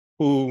Moore,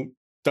 who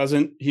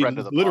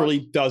literally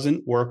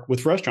doesn't work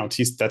with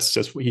restaurants. That's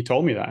just what he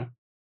told me that,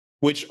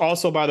 which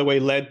also, by the way,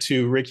 led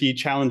to Ricky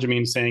challenging me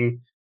and saying,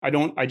 I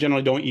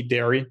generally don't eat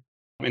dairy.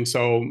 And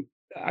so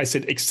I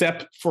said,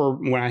 except for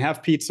when I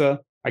have pizza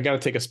I got to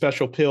take a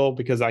special pill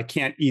because I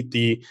can't eat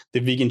the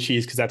vegan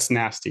cheese because that's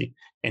nasty.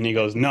 And he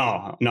goes,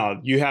 no,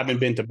 you haven't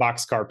been to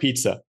Boxcar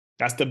Pizza.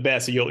 That's the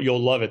best.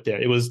 You'll love it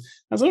there. I was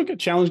like, a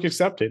challenge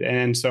accepted.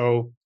 And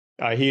so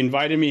he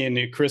invited me,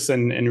 and Chris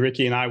and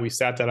Ricky and I, we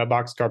sat at a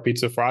Boxcar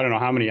Pizza for I don't know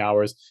how many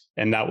hours,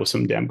 and that was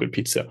some damn good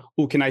pizza.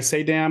 Oh, can I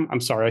say damn?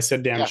 I'm sorry, I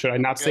said damn. Yeah, should I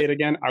not say it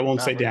again? I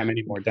won't say damn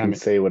anymore. Damn it.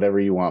 Say whatever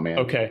you want, man.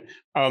 Okay,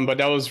 but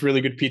that was really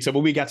good pizza. But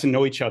we got to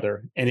know each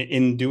other, and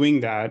in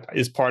doing that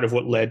is part of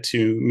what led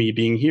to me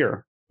being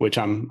here, which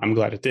I'm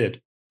glad it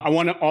did. I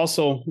want to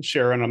also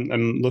share, and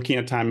I'm looking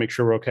at time, make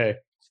sure we're okay.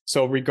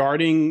 So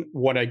regarding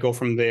what I do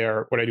from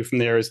there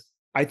is,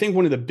 I think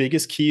one of the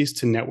biggest keys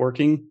to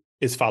networking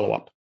is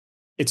follow-up.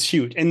 It's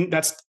huge. And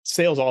that's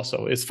sales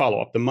also, is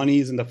follow-up. The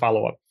money's in the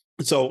follow-up.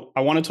 So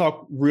I want to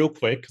talk real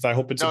quick because I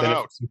hope it's a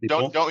benefit to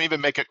people. Don't even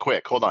make it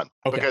quick. Hold on.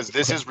 Okay. Because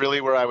this is really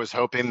where I was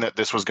hoping that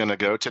this was going to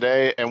go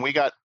today. And we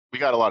got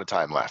a lot of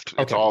time left.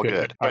 It's all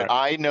good. But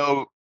I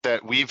know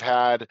that we've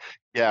had,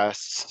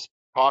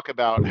 talk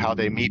about how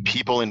they meet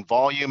people in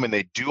volume and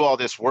they do all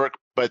this work.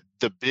 But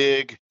the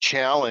big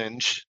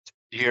challenge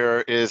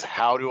here is,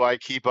 how do I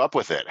keep up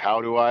with it?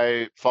 How do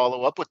I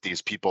follow up with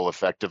these people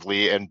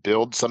effectively and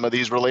build some of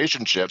these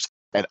relationships?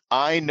 And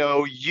I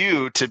know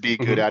you to be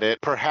good at it.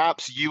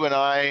 Perhaps you and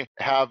I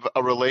have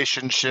a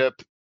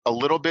relationship a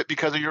little bit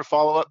because of your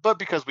follow-up, but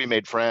because we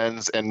made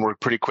friends and we're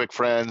pretty quick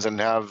friends and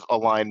have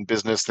aligned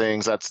business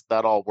things,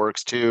 that all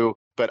works too.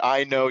 But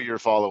I know your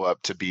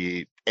follow-up to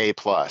be A+,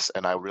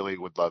 and I really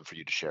would love for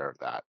you to share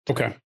that.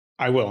 Okay,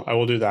 I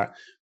will do that.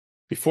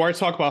 Before I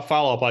talk about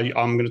follow-up,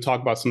 I'm going to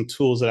talk about some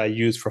tools that I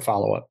use for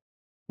follow-up.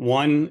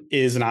 One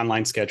is an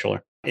online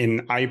scheduler.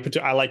 And I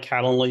like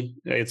Calendly.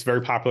 It's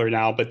very popular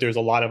now, but there's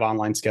a lot of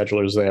online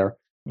schedulers there.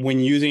 When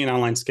using an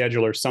online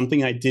scheduler,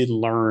 something I did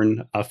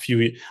learn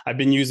I've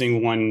been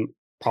using one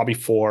probably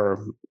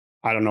for,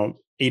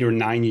 8 or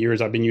 9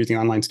 years. I've been using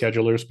online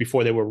schedulers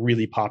before they were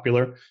really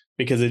popular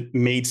because it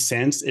made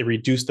sense. It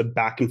reduced the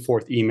back and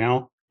forth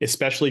email,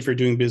 especially if you're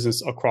doing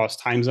business across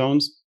time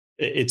zones.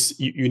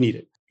 You need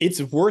it. It's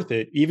worth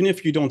it, even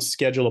if you don't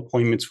schedule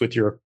appointments with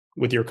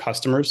your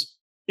customers.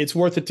 It's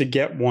worth it to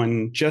get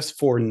one just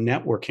for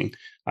networking.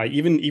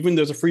 Even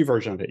there's a free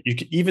version of it.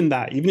 Even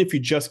if you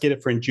just get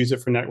it and use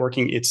it for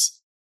networking,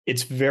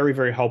 it's very,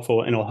 very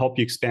helpful, and it'll help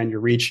you expand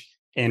your reach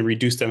and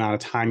reduce the amount of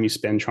time you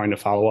spend trying to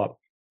follow up.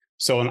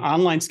 So an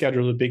online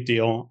scheduler is a big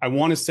deal. I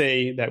want to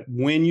say that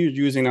when you're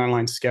using an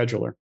online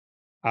scheduler,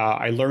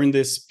 I learned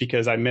this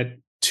because I met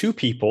two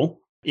people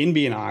in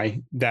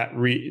BNI that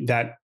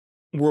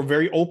were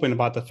very open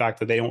about the fact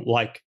that they don't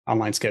like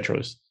online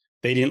schedulers.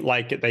 They didn't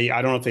like it.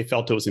 I don't know if they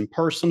felt it was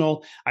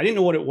impersonal. I didn't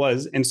know what it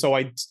was. And so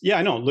I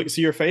know. Look,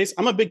 see your face.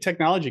 I'm a big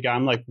technology guy.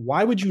 I'm like,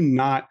 why would you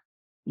not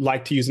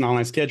like to use an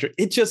online scheduler?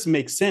 It just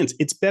makes sense.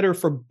 It's better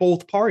for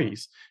both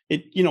parties.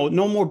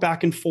 No more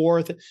back and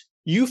forth.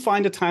 You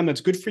find a time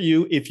that's good for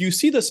you. If you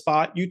see the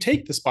spot, you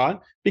take the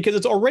spot because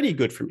it's already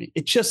good for me.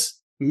 It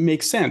just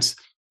makes sense.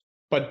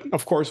 But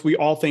of course, we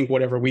all think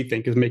whatever we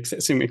think makes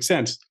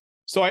sense.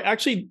 So I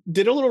actually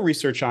did a little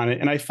research on it,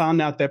 and I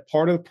found out that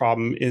part of the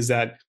problem is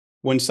that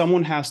when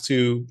someone has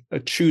to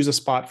choose a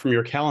spot from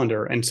your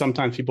calendar, and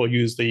sometimes people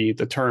use the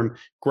term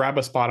grab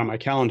a spot on my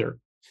calendar,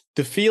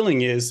 the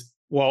feeling is,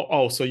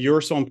 so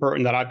you're so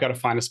important that I've got to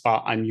find a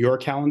spot on your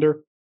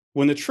calendar.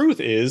 When the truth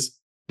is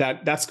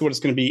that that's what it's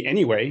going to be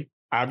anyway.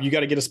 You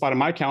got to get a spot on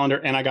my calendar,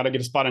 and I got to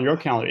get a spot on your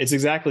calendar. It's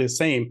exactly the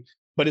same,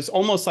 but it's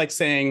almost like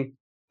saying,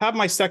 have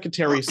my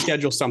secretary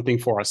schedule something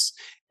for us.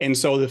 And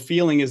so the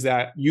feeling is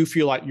that you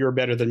feel like you're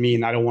better than me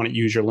and I don't want to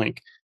use your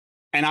link.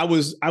 And I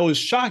was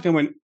shocked and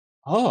went,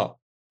 oh,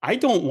 I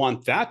don't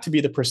want that to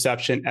be the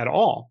perception at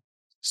all.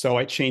 So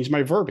I changed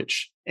my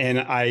verbiage, and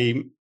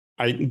I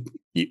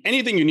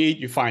anything you need,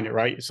 you find it,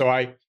 right? So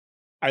I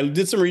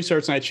did some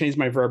research and I changed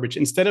my verbiage.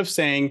 Instead of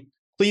saying,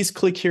 please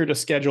click here to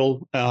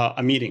schedule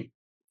a meeting,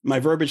 my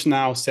verbiage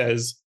now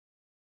says,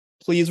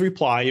 please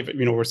reply. If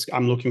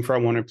I'm looking for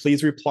one,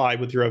 please reply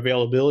with your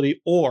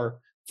availability, or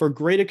for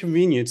greater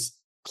convenience,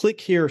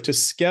 click here to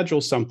schedule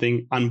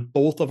something on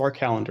both of our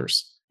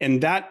calendars.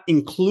 And that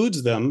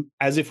includes them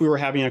as if we were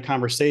having a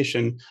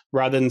conversation,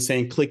 rather than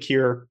saying, click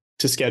here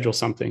to schedule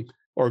something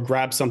or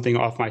grab something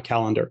off my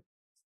calendar.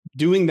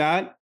 Doing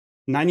that,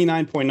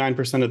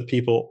 99.9% of the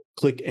people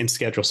click and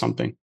schedule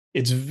something.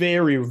 It's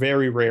very,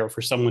 very rare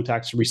for someone to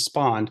actually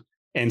respond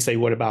and say,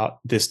 what about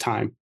this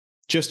time?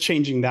 Just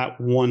changing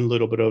that one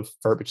little bit of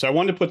verbiage. So I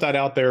wanted to put that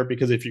out there,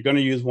 because if you're going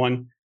to use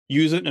one,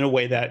 use it in a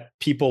way that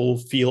people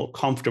feel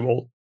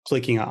comfortable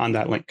clicking on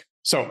that link.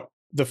 So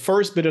the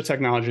first bit of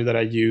technology that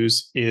I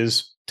use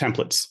is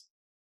templates.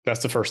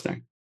 That's the first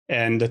thing.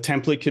 And the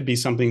template could be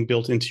something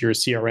built into your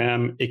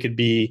CRM. It could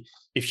be,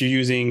 if you're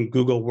using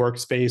Google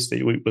Workspace,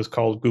 that was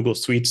called Google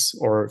Suites,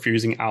 or if you're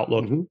using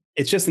Outlook,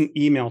 it's just an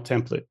email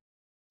template.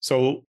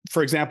 So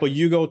for example,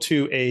 you go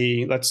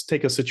to let's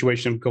take a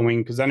situation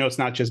going, because I know it's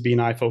not just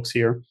BNI folks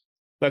here.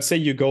 Let's say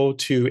you go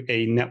to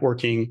a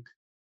networking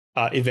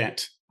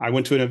event. I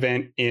went to an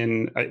event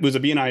it was a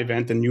BNI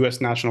event in US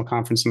National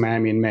Conference in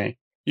Miami in May.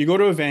 You go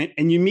to an event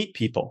and you meet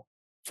people.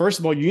 First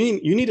of all, you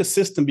need a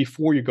system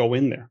before you go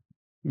in there.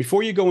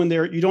 Before you go in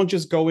there, you don't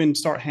just go in and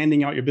start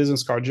handing out your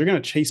business cards. You're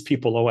going to chase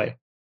people away.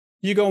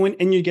 You go in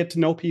and you get to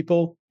know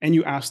people and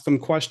you ask them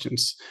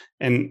questions.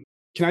 And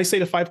can I say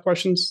the 5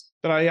 questions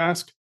that I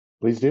ask?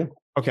 Please do.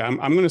 Okay, I'm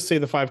going to say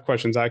the 5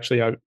 questions.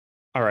 Actually, all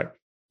right.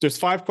 There's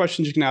 5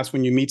 questions you can ask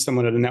when you meet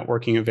someone at a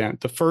networking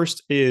event. The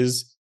first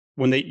is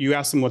when you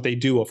ask them what they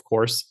do, of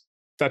course.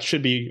 That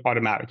should be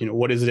automatic.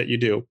 What is it that you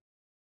do?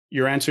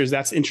 Your answer is,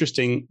 that's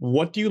interesting.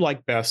 What do you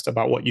like best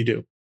about what you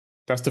do?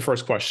 That's the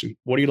first question.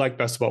 What do you like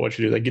best about what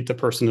you do? They get the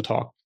person to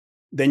talk.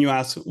 Then you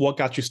ask, what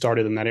got you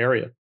started in that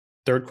area?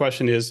 Third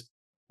question is,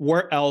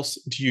 where else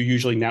do you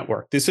usually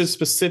network? This is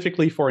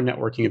specifically for a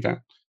networking event.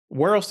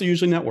 Where else do you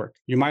usually network?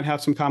 You might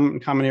have some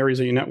common areas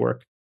that you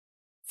network.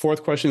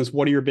 Fourth question is,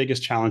 what are your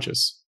biggest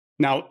challenges?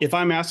 Now, if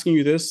I'm asking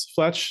you this,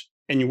 Fletch,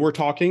 and we're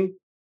talking,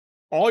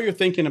 all you're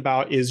thinking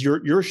about is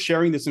you're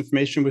sharing this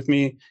information with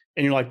me,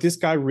 and you're like, this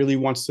guy really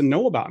wants to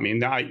know about me,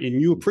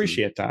 and you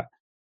appreciate that.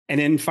 And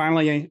then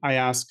finally, I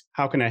ask,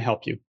 how can I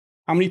help you?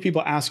 How many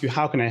people ask you,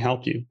 how can I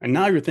help you? And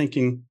now you're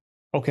thinking,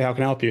 okay, how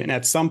can I help you? And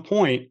at some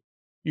point,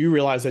 you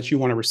realize that you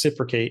want to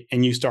reciprocate,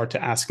 and you start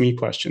to ask me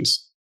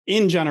questions.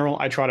 In general,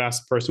 I try to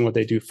ask the person what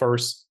they do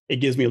first. It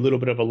gives me a little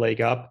bit of a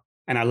leg up,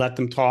 and I let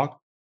them talk,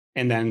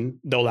 and then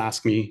they'll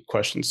ask me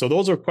questions. So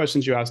those are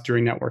questions you ask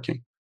during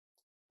networking.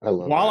 I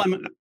love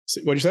that.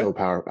 What'd you say? So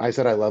powerful. I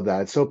said, I love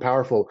that. It's so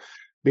powerful.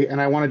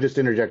 And I want to just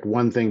interject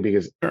one thing,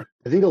 because Sure.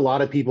 I think a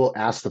lot of people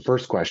ask the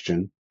first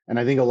question, and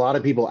I think a lot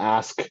of people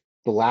ask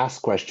the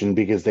last question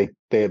because they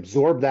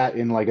absorb that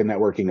in like a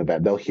networking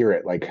event. They'll hear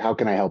it like, how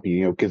can I help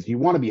you? Because you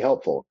want to be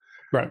helpful.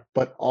 Right.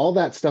 But all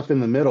that stuff in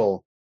the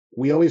middle,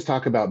 we always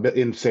talk about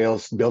in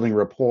sales, building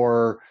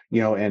rapport,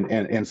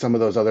 and some of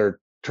those other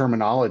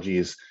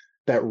terminologies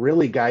that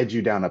really guides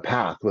you down a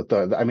path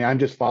I'm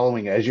just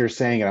following as you're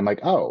saying it. I'm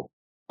like,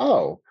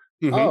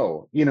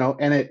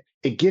 and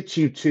it gets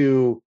you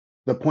to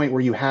the point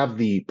where you have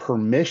the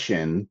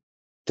permission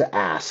to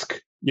ask.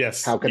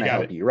 Yes. How can I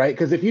help you? Right.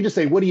 Because if you just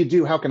say, what do you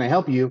do? How can I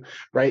help you?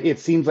 Right. It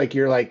seems like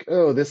you're like,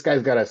 oh, this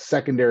guy's got a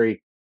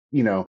secondary,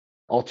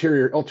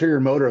 ulterior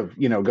motive,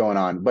 going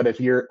on. But if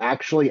you're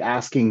actually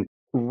asking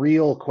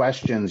real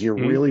questions, you're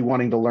really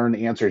wanting to learn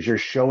the answers, you're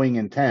showing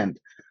intent.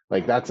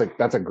 Like that's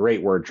a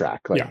great word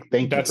track.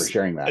 Thank you for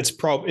sharing that. It's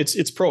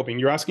probing.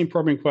 You're asking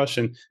probing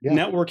question. Yeah.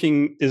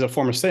 Networking is a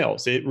form of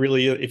sales. It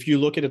really, if you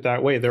look at it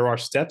that way, there are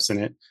steps in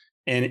it,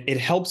 and it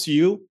helps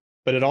you,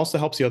 but it also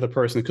helps the other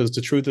person, because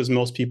the truth is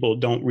most people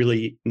don't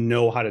really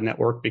know how to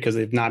network because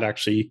they've not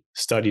actually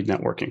studied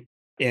networking.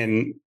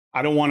 And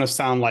I don't want to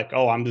sound like,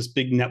 oh, I'm this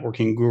big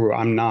networking guru.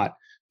 I'm not.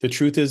 The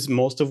truth is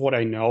most of what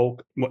I know,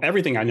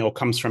 everything I know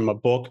comes from a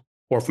book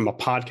or from a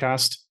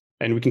podcast.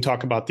 And we can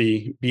talk about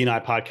the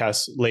B&I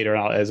podcast later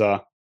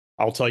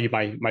I'll tell you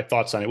my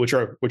thoughts on it, which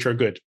are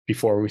good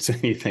before we say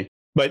anything.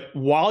 But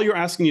while you're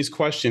asking these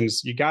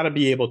questions, you got to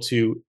be able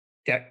to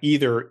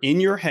either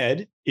in your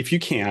head, if you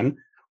can,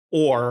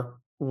 or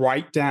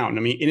write down.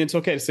 And it's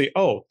okay to say,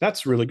 oh,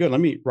 that's really good. Let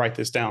me write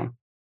this down.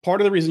 Part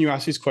of the reason you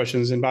ask these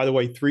questions, and by the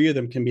way, 3 of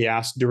them can be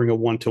asked during a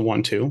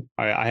one-to-one too.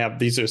 I have,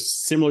 these are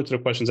similar to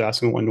the questions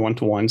asking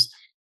one-to-ones,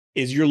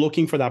 is you're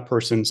looking for that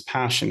person's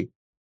passion.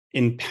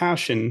 And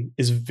passion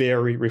is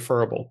very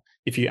referable.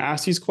 If you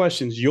ask these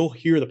questions, you'll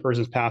hear the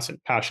person's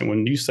passion.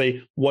 When you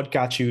say, what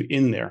got you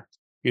in there?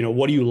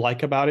 What do you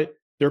like about it?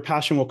 Their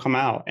passion will come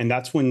out. And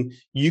that's when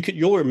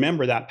you'll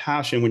remember that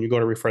passion when you go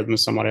to refer them to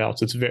someone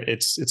else.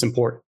 It's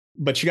important.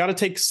 But you got to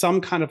take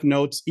some kind of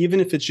notes, even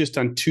if it's just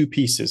on 2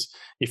 pieces.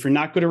 If you're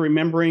not good at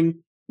remembering,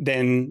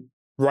 then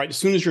as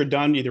soon as you're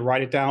done, either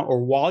write it down, or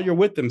while you're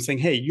with them saying,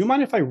 hey, you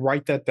mind if I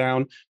write that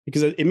down?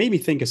 Because it made me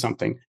think of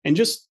something, and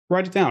just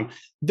write it down.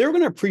 They're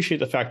going to appreciate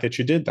the fact that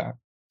you did that.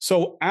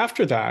 So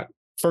after that,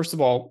 first of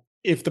all,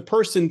 if the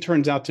person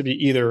turns out to be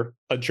either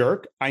a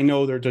jerk, I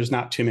know there's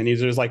not too many.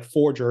 There's like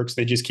 4 jerks.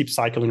 They just keep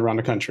cycling around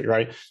the country,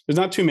 right? There's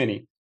not too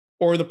many.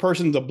 Or the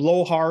person's a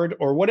blowhard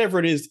or whatever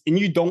it is, and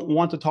you don't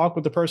want to talk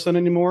with the person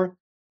anymore,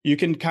 you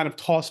can kind of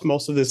toss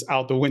most of this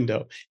out the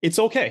window. It's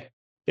okay.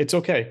 It's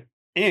okay.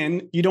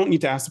 And you don't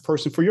need to ask the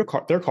person for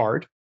their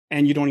card,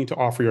 and you don't need to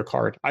offer your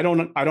card. I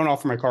don't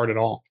offer my card at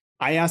all.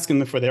 I ask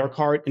them for their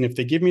card, and if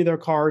they give me their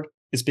card,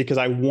 it's because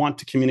I want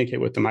to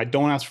communicate with them. I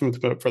don't ask for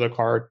their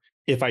card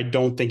if I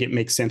don't think it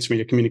makes sense for me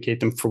to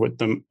communicate with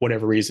them,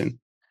 whatever reason.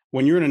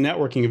 When you're in a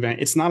networking event,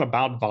 it's not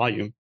about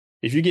volume.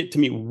 If you get to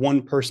meet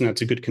one person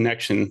that's a good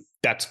connection,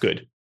 that's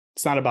good.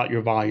 It's not about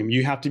your volume.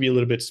 You have to be a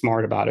little bit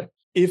smart about it.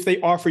 If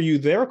they offer you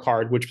their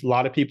card, which a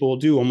lot of people will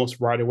do almost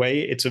right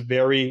away, it's a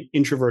very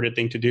introverted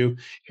thing to do.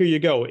 Here you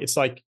go. It's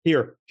like,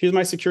 here's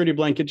my security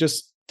blanket.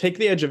 Just take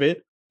the edge of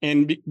it.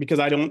 And because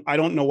I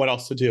don't know what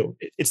else to do.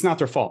 It's not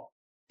their fault.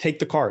 Take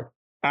the card.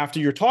 After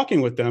you're talking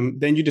with them,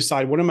 then you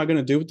decide, what am I going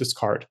to do with this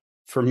card?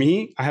 For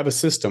me, I have a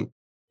system.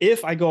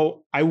 If I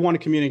go, I want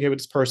to communicate with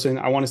this person,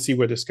 I want to see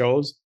where this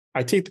goes,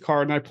 I take the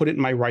card and I put it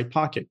in my right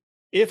pocket.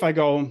 If I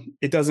go,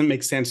 it doesn't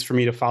make sense for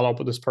me to follow up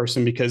with this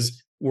person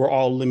because we're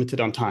all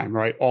limited on time,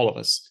 right? All of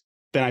us.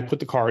 Then I put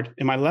the card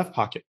in my left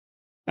pocket,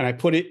 and I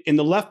put it in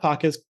the left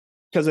pocket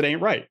because it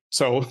ain't right.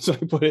 So I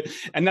put it,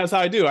 and that's how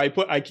I do.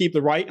 I keep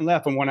the right and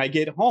left. And when I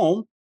get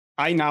home,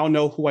 I now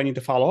know who I need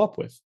to follow up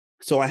with.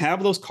 So I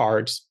have those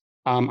cards.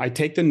 I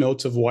take the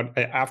notes of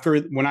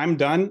when I'm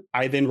done,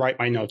 I then write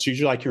my notes.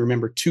 Usually I can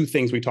remember 2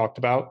 things we talked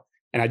about,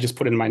 and I just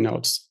put it in my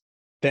notes.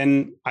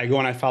 Then I go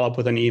and I follow up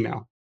with an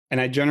email.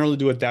 And I generally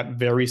do it that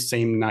very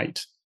same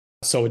night.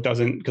 So it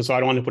doesn't, because I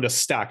don't want to put a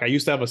stack. I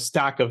used to have a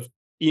stack of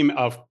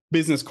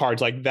business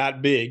cards like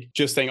that big,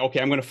 just saying, okay,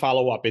 I'm going to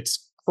follow up.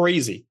 It's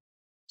crazy.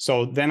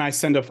 So then I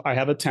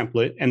have a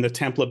template, and the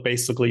template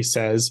basically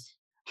says,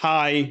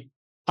 hi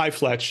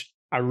Fletch,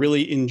 I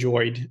really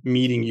enjoyed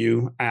meeting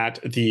you at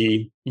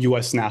the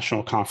US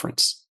National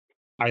Conference.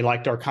 I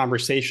liked our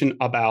conversation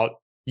about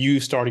you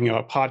starting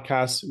a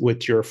podcast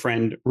with your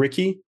friend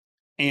Ricky.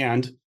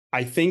 And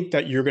I think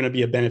that you're going to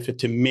be a benefit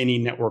to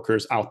many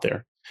networkers out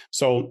there.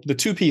 So the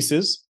 2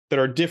 pieces that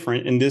are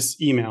different in this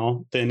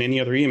email than any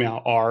other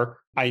email are,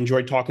 I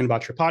enjoyed talking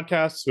about your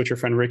podcasts with your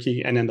friend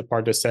Ricky. And then the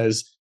part that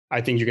says,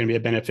 I think you're going to be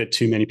a benefit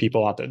to many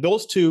people out there.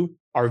 Those 2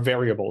 are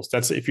variables.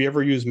 That's if you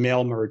ever use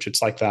mail merge,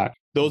 it's like that.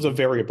 Those are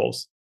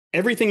variables.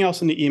 Everything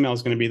else in the email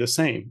is going to be the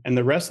same. And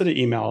the rest of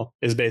the email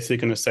is basically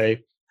going to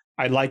say,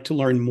 I'd like to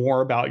learn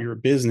more about your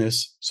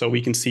business so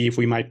we can see if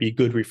we might be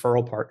good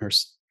referral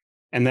partners.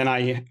 And then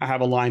I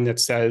have a line that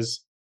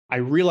says, I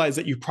realize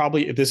that you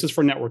probably, if this is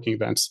for networking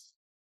events,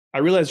 I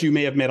realize you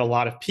may have met a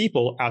lot of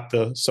people at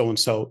the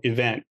so-and-so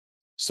event.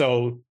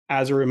 So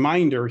as a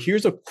reminder,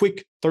 here's a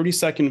quick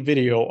 30-second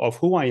video of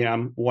who I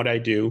am, what I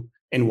do,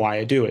 and why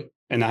I do it.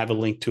 And I have a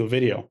link to a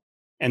video.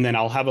 And then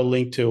I'll have a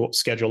link to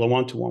schedule a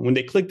one-to-one. When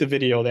they click the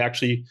video,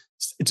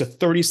 it's a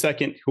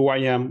 30-second who I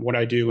am, what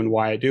I do, and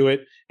why I do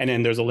it. And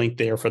then there's a link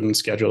there for them to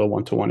schedule a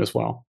one-to-one as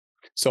well.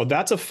 So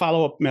that's a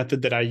follow-up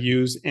method that I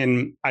use.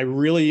 And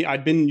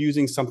I'd been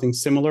using something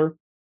similar,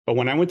 but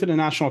when I went to the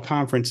national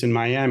conference in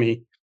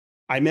Miami,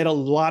 I met a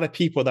lot of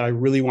people that I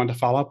really wanted to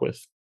follow up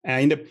with.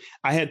 And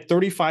I had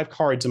 35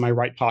 cards in my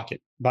right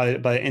pocket by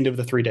the end of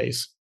the 3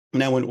 days.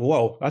 And I went,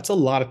 whoa, that's a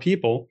lot of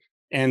people.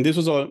 And this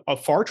was a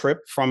far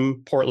trip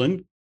from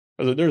Portland.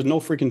 There's no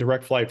freaking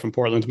direct flight from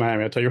Portland to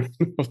Miami. I'll tell you,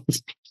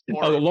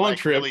 a long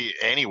trip. Really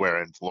anywhere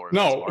in Florida.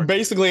 No,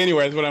 basically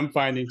anywhere is what I'm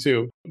finding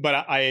too.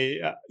 But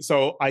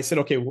so I said,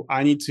 okay,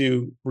 I need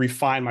to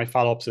refine my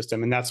follow-up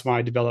system. And that's why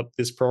I developed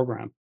this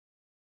program.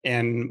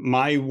 And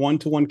my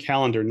one-to-one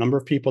calendar, number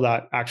of people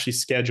that actually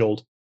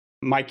scheduled,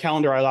 my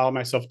calendar, I allow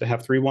myself to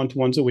have 3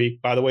 one-to-ones a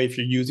week. By the way, if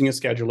you're using a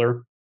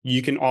scheduler,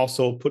 you can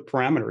also put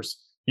parameters.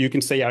 You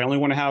can say, I only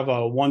want to have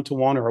a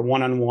one-to-one or a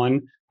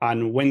one-on-one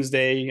on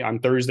Wednesday, on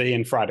Thursday,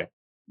 and Friday.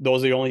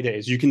 Those are the only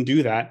days. You can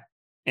do that.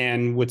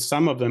 And with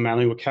some of them,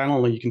 only with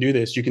Calendly, you can do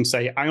this. You can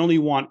say, I only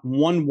want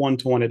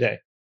one-to-one a day.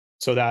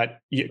 So that,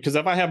 because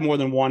if I have more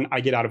than one, I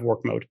get out of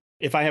work mode.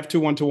 If I have 2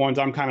 one-to-ones,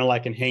 I'm kind of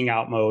like in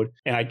hangout mode,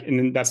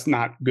 and that's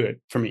not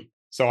good for me.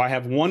 So I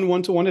have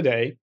one-to-one a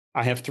day.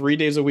 I have 3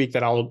 days a week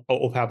that I'll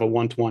have a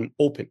one-to-one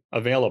open,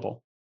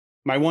 available.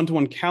 My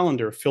one-to-one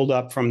calendar filled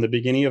up from the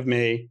beginning of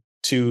May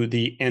to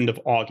the end of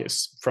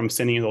August from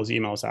sending those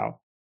emails out.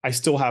 I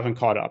still haven't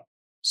caught up.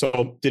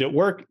 So did it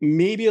work?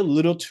 Maybe a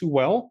little too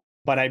well,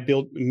 but I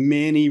built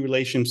many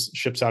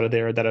relationships out of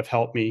there that have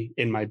helped me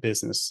in my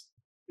business.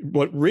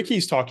 What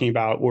Ricky's talking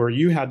about, where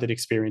you had that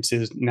experience,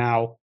 is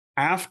now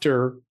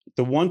after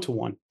the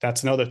one-to-one,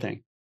 that's another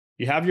thing.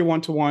 You have your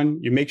one-to-one,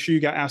 you make sure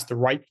you got asked the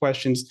right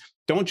questions.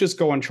 Don't just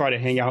go and try to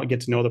hang out and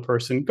get to know the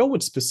person. Go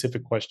with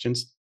specific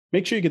questions.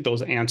 Make sure you get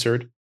those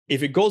answered.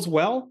 If it goes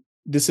well,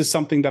 this is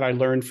something that I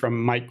learned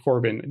from Mike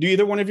Corbin. Do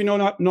either one of you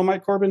know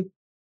Mike Corbin?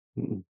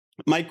 Mm-hmm.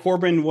 Mike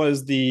Corbin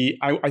was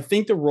I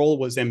think the role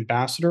was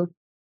ambassador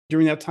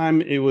during that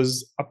time. It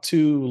was up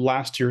to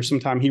last year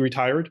sometime. He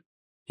retired.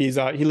 He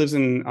lives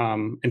in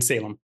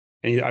Salem.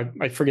 And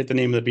I forget the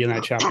name of the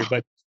BNI chapter,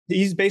 but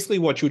he's basically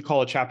what you would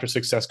call a chapter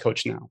success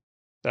coach now.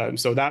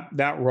 So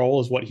that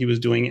role is what he was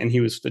doing. And he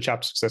was the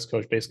chapter success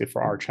coach basically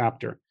for our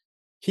chapter.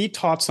 He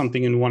taught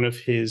something in one of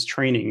his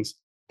trainings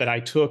that I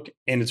took,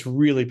 and it's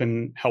really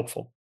been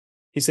helpful.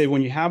 He said,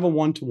 when you have a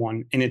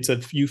one-to-one and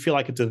you feel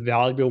like it's a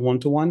valuable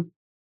one-to-one,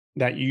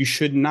 that you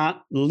should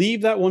not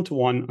leave that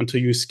one-to-one until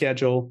you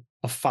schedule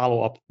a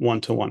follow-up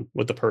one-to-one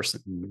with the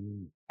person.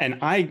 Mm-hmm.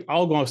 And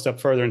I'll go a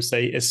step further and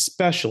say,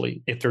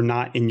 especially if they're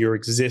not in your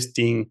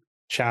existing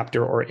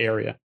chapter or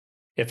area.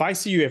 If I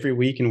see you every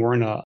week and we're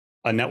in a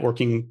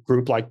networking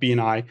group like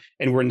BNI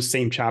and we're in the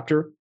same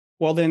chapter,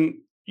 well,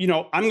 then,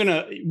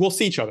 we'll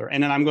see each other.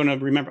 And then I'm going to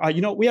remember,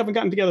 we haven't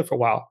gotten together for a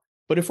while.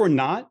 But if we're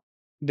not,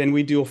 then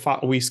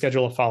we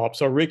schedule a follow-up.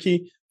 So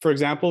Ricky, for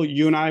example,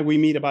 you and I, we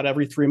meet about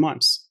every 3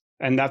 months.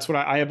 And that's what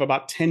I have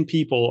about 10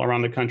 people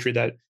around the country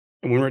that,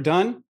 and when we're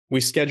done,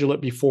 we schedule it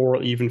before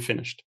we're even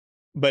finished.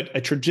 But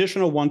a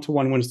traditional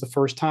one-to-one, when it's the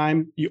first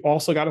time, you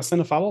also got to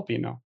send a follow-up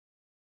email.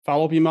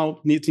 Follow-up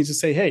email needs to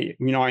say, hey,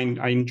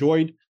 I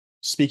enjoyed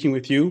speaking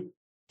with you.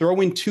 Throw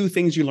in 2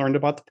 things you learned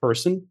about the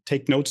person.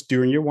 Take notes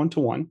during your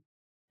one-to-one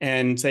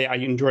and say, I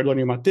enjoyed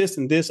learning about this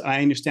and this.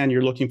 I understand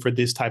you're looking for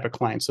this type of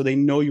client. So they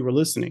know you were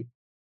listening.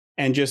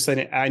 and just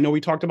said, I know we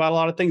talked about a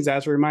lot of things.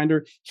 As a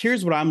reminder,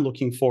 here's what I'm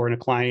looking for in a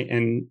client,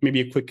 and maybe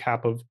a quick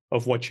cap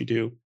of what you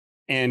do.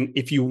 And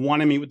if you want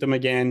to meet with them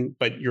again,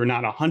 but you're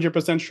not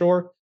 100%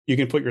 sure, you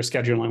can put your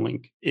scheduling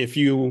link. If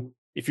you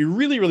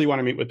really, really want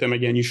to meet with them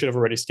again, you should have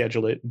already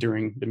scheduled it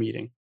during the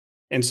meeting.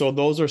 And so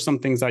those are some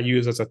things I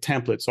use as a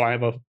template. So I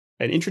have an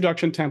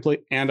introduction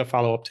template and a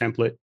follow-up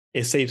template.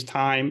 It saves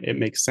time, it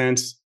makes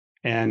sense,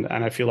 and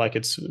I feel like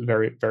it's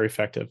very, very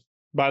effective.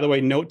 By the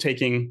way,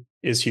 note-taking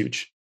is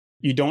huge.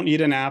 You don't need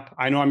an app.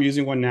 I know I'm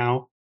using one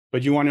now,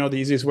 but you want to know the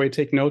easiest way to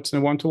take notes in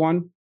a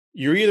one-to-one?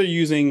 You're either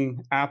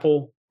using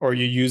Apple or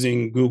you're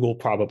using Google,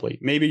 probably.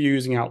 Maybe you're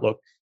using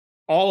Outlook.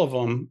 All of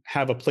them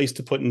have a place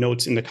to put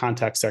notes in the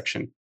contact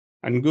section.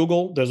 On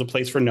Google, there's a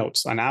place for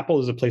notes. On Apple,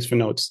 there's a place for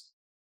notes.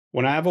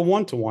 When I have a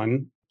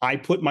one-to-one, I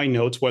put my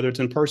notes, whether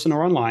it's in person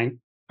or online,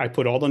 I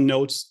put all the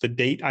notes, the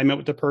date I met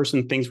with the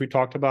person, things we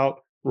talked about,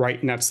 right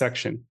in that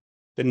section.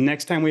 The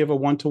next time we have a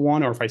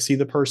one-to-one, or if I see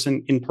the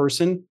person in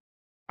person,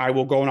 I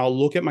will go and I'll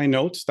look at my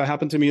notes. That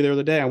happened to me the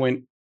other day. I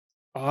went,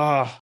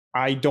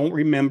 I don't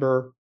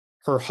remember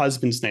her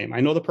husband's name.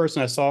 I know the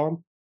person I saw,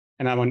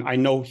 and I went, I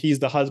know he's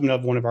the husband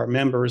of one of our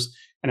members.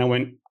 And I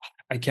went,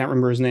 I can't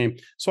remember his name.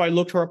 So I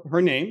looked her up,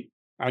 her name.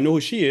 I know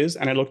who she is.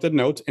 And I looked at the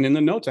notes, and in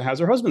the notes, it has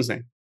her husband's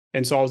name.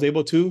 And so I was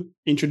able to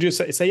introduce,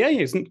 say,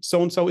 hey,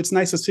 so-and-so, it's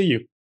nice to see you.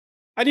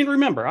 I didn't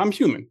remember. I'm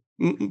human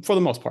for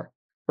the most part,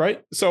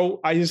 right? So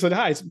I just said,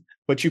 hi.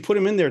 But you put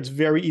them in there, it's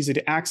very easy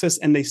to access,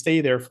 and they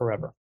stay there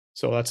forever.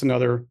 So that's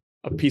a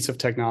piece of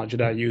technology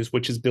that I use,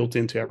 which is built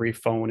into every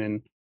phone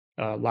and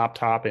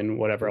laptop and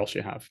whatever else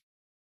you have.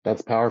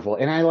 That's powerful.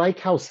 And I like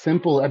how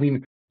simple, I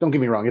mean, don't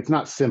get me wrong, it's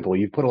not simple.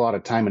 You've put a lot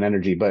of time and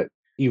energy, but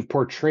you've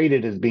portrayed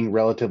it as being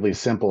relatively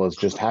simple, as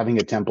just having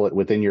a template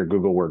within your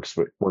Google Work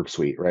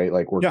Suite, right?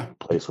 Like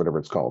Workplace, whatever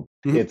it's called.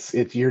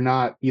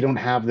 Mm-hmm. You don't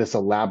have this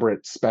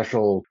elaborate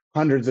special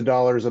hundreds of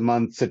dollars a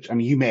month.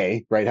 You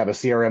may, right, have a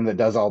CRM that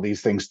does all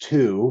these things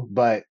too,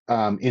 but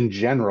in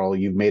general,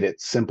 you've made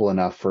it simple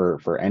enough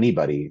for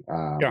anybody.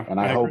 And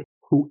I hope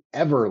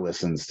whoever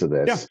listens to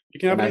this, you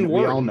can have it in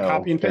Word, we all know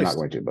copy and paste. They're not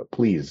going to, but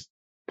please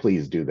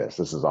do this.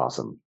 This is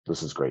awesome.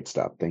 This is great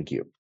stuff. Thank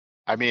you.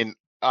 I mean,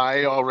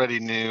 I already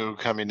knew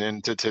coming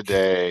into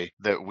today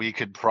that we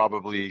could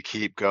probably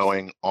keep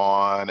going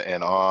on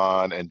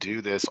and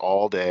do this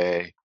all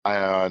day.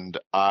 And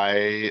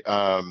I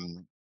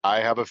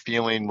have a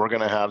feeling we're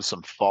going to have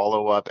some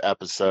follow-up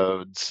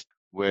episodes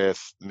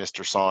with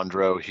Mr.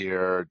 Sandro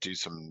here, do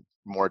some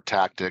more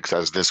tactics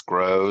as this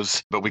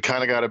grows. But we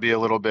kind of got to be a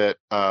little bit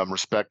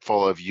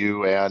respectful of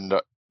you and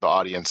the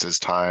audience's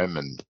time,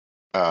 and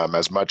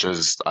as much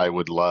as I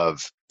would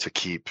love to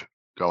keep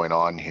going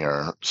on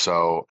here.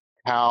 So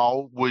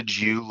how would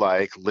you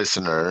like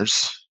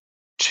listeners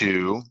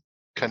to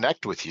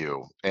connect with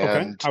you?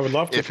 And I would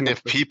love to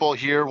if people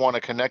here want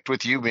to connect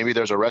with you, maybe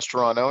there's a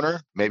restaurant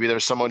owner, maybe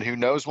there's someone who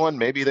knows one,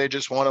 maybe they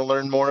just want to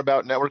learn more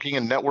about networking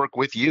and network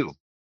with you.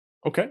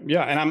 Okay.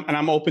 Yeah. And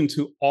I'm open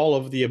to all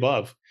of the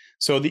above.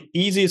 So the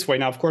easiest way,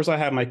 now, of course, I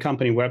have my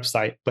company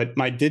website, but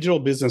my digital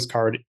business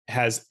card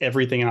has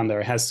everything on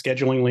there. It has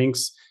scheduling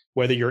links.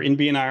 Whether you're in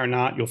BNI or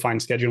not, you'll find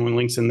scheduling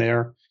links in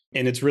there.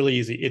 And it's really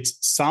easy. It's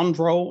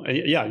Sandro.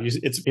 Yeah,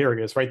 it's here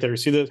it is right there. You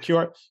see the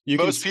QR?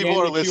 Most people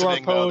are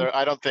listening, though.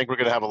 I don't think we're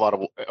going to have a lot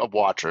of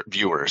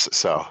viewers.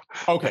 So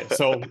okay,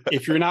 so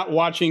if you're not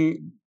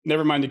watching,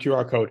 never mind the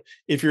QR code.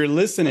 If you're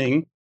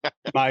listening,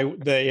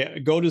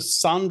 they go to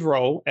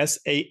Sandro,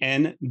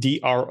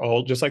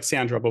 Sandro, just like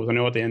Sandro, but with a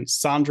no at the end.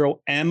 Sandro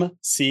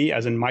MC,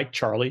 as in Mike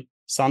Charlie.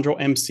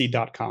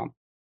 SandroMC.com.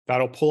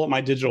 That'll pull up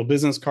my digital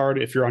business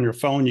card. If you're on your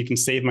phone, you can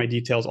save my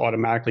details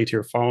automatically to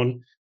your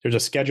phone. There's a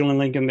scheduling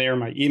link in there.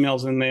 My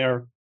email's in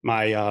there.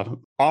 My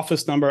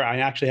office number. I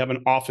actually have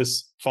an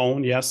office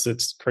phone. Yes,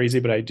 it's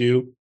crazy, but I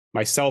do.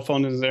 My cell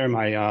phone is there.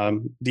 My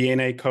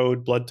DNA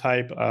code, blood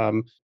type,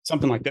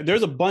 something like that.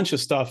 There's a bunch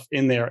of stuff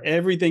in there.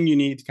 Everything you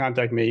need to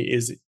contact me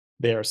is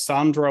there.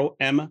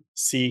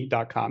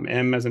 SandroMC.com.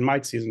 M as in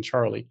Mike, C as in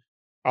Charlie.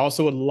 I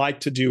also would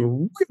like to do a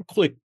real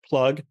quick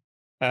plug.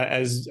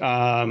 As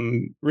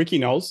Ricky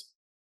knows,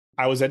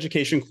 I was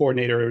education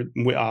coordinator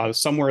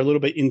somewhere a little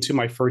bit into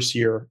my first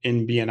year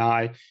in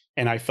BNI,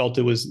 and I felt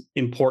it was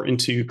important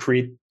to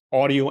create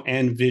audio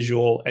and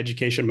visual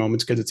education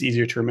moments because it's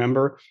easier to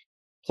remember.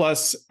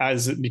 Plus,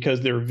 because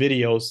they're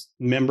videos,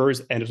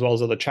 members and as well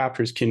as other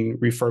chapters can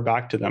refer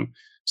back to them.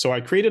 So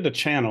I created a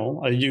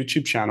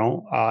YouTube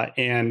channel,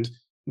 and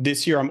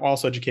this year I'm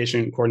also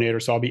education coordinator,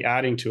 so I'll be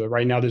adding to it.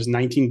 Right now, there's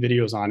 19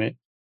 videos on it.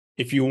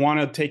 If you want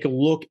to take a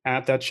look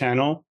at that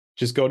channel,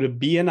 just go to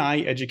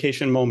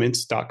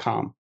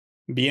bnieducationmoments.com,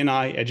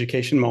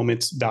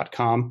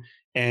 bnieducationmoments.com,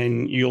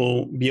 and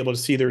you'll be able to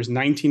see there's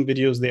 19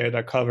 videos there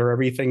that cover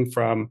everything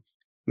from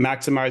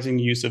maximizing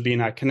the use of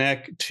BNI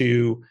Connect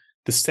to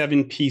the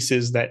 7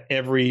 pieces that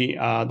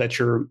that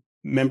your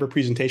member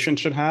presentation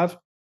should have,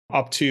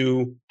 up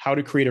to how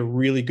to create a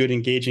really good,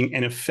 engaging,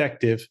 and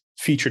effective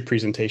featured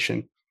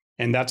presentation.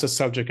 And that's a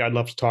subject I'd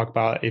love to talk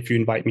about if you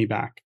invite me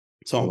back.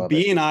 So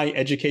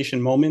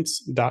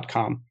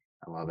bnieducationmoments.com.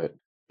 I love it.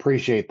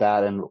 Appreciate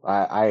that. And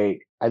I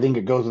think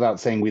it goes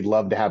without saying we'd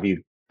love to have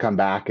you come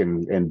back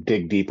and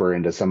dig deeper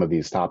into some of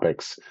these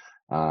topics.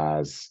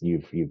 As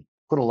you've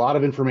put a lot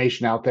of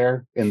information out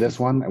there in this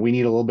one, and we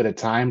need a little bit of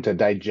time to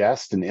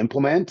digest and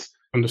implement.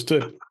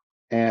 Understood.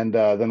 And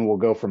then we'll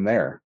go from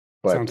there.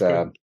 But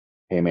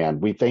hey, man,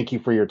 we thank you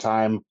for your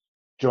time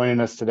joining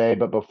us today.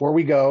 But before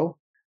we go,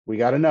 we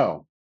got to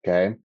know,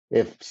 okay,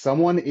 if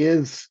someone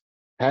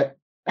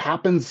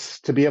happens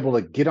to be able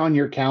to get on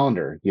your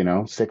calendar,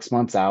 6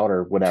 months out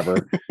or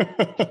whatever,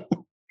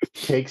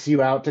 takes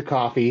you out to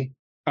coffee.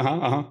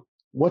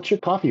 What's your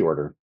coffee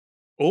order?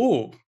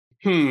 Oh,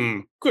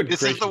 good.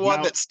 This gracious. Is the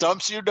one that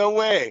stumps you? No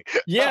way.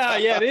 Yeah,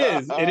 it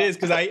is. It is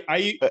because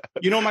I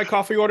what my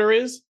coffee order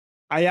is?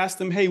 I asked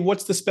them, hey,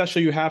 what's the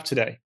special you have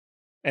today?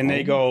 And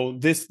they go,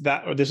 this,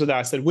 that, or this or that.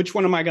 I said, which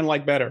one am I going to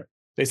like better?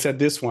 They said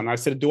this one. I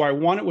said, do I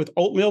want it with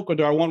oat milk or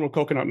do I want it with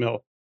coconut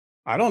milk?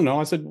 I don't know.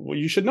 I said, well,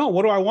 you should know.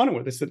 What do I want it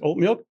with? They said, oat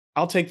milk.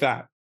 I'll take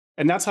that.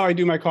 And that's how I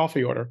do my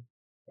coffee order.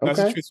 That's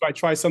the truth. So I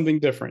try something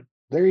different.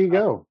 There you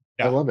go.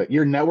 I love it.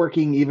 You're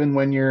networking even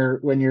when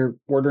you're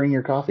ordering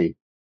your coffee.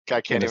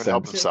 Guy can't even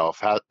help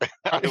himself. I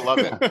love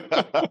it.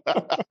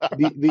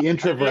 the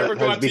introvert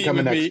has become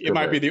an extrovert. It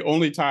might be the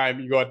only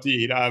time you go out to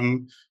eat.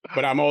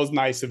 But I'm always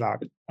nice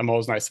about it. And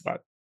awesome.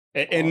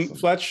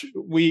 Fletch,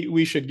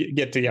 we should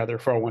get together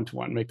for a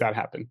one-to-one, make that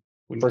happen.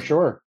 For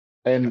sure.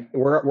 And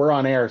we're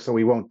on air, so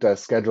we won't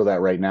schedule that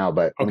right now.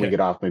 But when we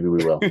get off, maybe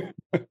we will.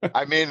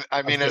 I mean,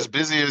 as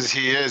busy as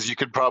he is, you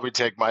could probably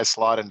take my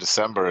slot in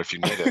December if you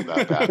need it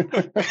that bad.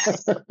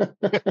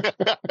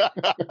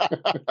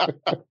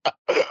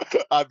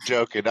 I'm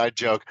joking. I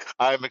joke.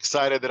 I'm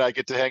excited that I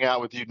get to hang out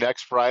with you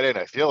next Friday, and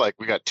I feel like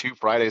we got 2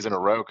 Fridays in a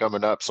row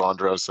coming up,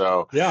 Sandro.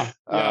 So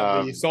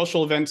the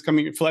social event's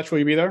coming. Fletch, will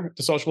you be there at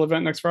the social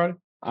event next Friday?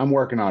 I'm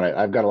working on it.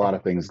 I've got a lot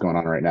of things going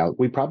on right now.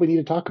 We probably need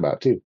to talk about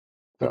too.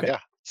 So, okay. Yeah.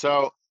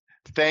 So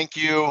thank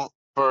you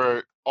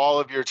for all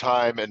of your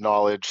time and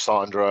knowledge,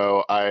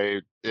 Sandro.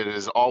 It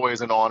is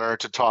always an honor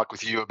to talk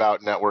with you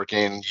about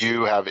networking.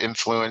 You have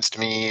influenced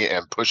me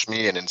and pushed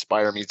me and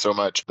inspired me so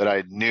much that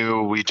I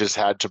knew we just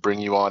had to bring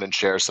you on and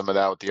share some of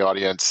that with the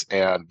audience.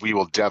 And we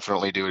will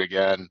definitely do it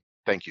again.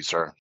 Thank you,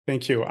 sir.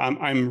 Thank you.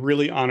 I'm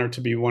really honored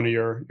to be one of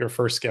your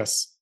first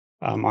guests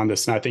on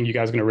this. And I think you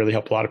guys are going to really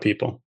help a lot of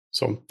people.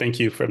 So thank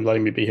you for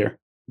letting me be here.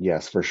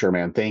 Yes, for sure,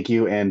 man. Thank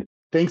you. And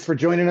thanks for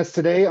joining us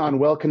today on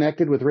Well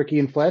Connected with Ricky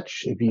and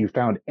Fletch. If you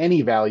found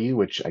any value,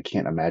 which I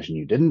can't imagine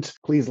you didn't,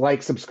 please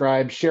like,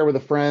 subscribe, share with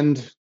a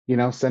friend,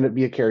 send it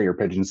via carrier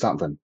pigeon,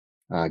 something.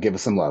 Give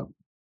us some love.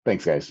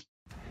 Thanks, guys.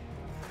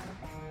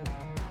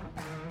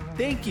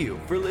 Thank you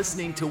for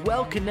listening to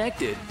Well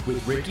Connected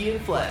with Ricky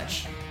and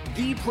Fletch,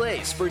 the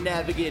place for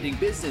navigating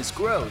business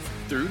growth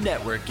through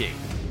networking.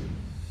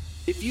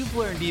 If you've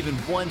learned even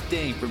one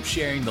thing from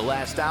sharing the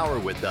last hour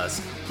with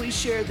us, please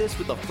share this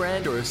with a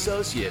friend or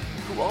associate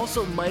who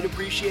also might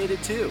appreciate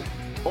it too.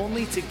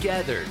 Only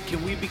together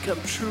can we become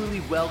truly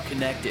well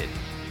connected.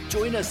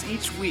 Join us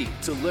each week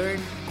to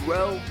learn,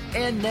 grow,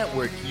 and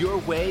network your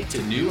way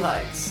to new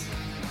heights.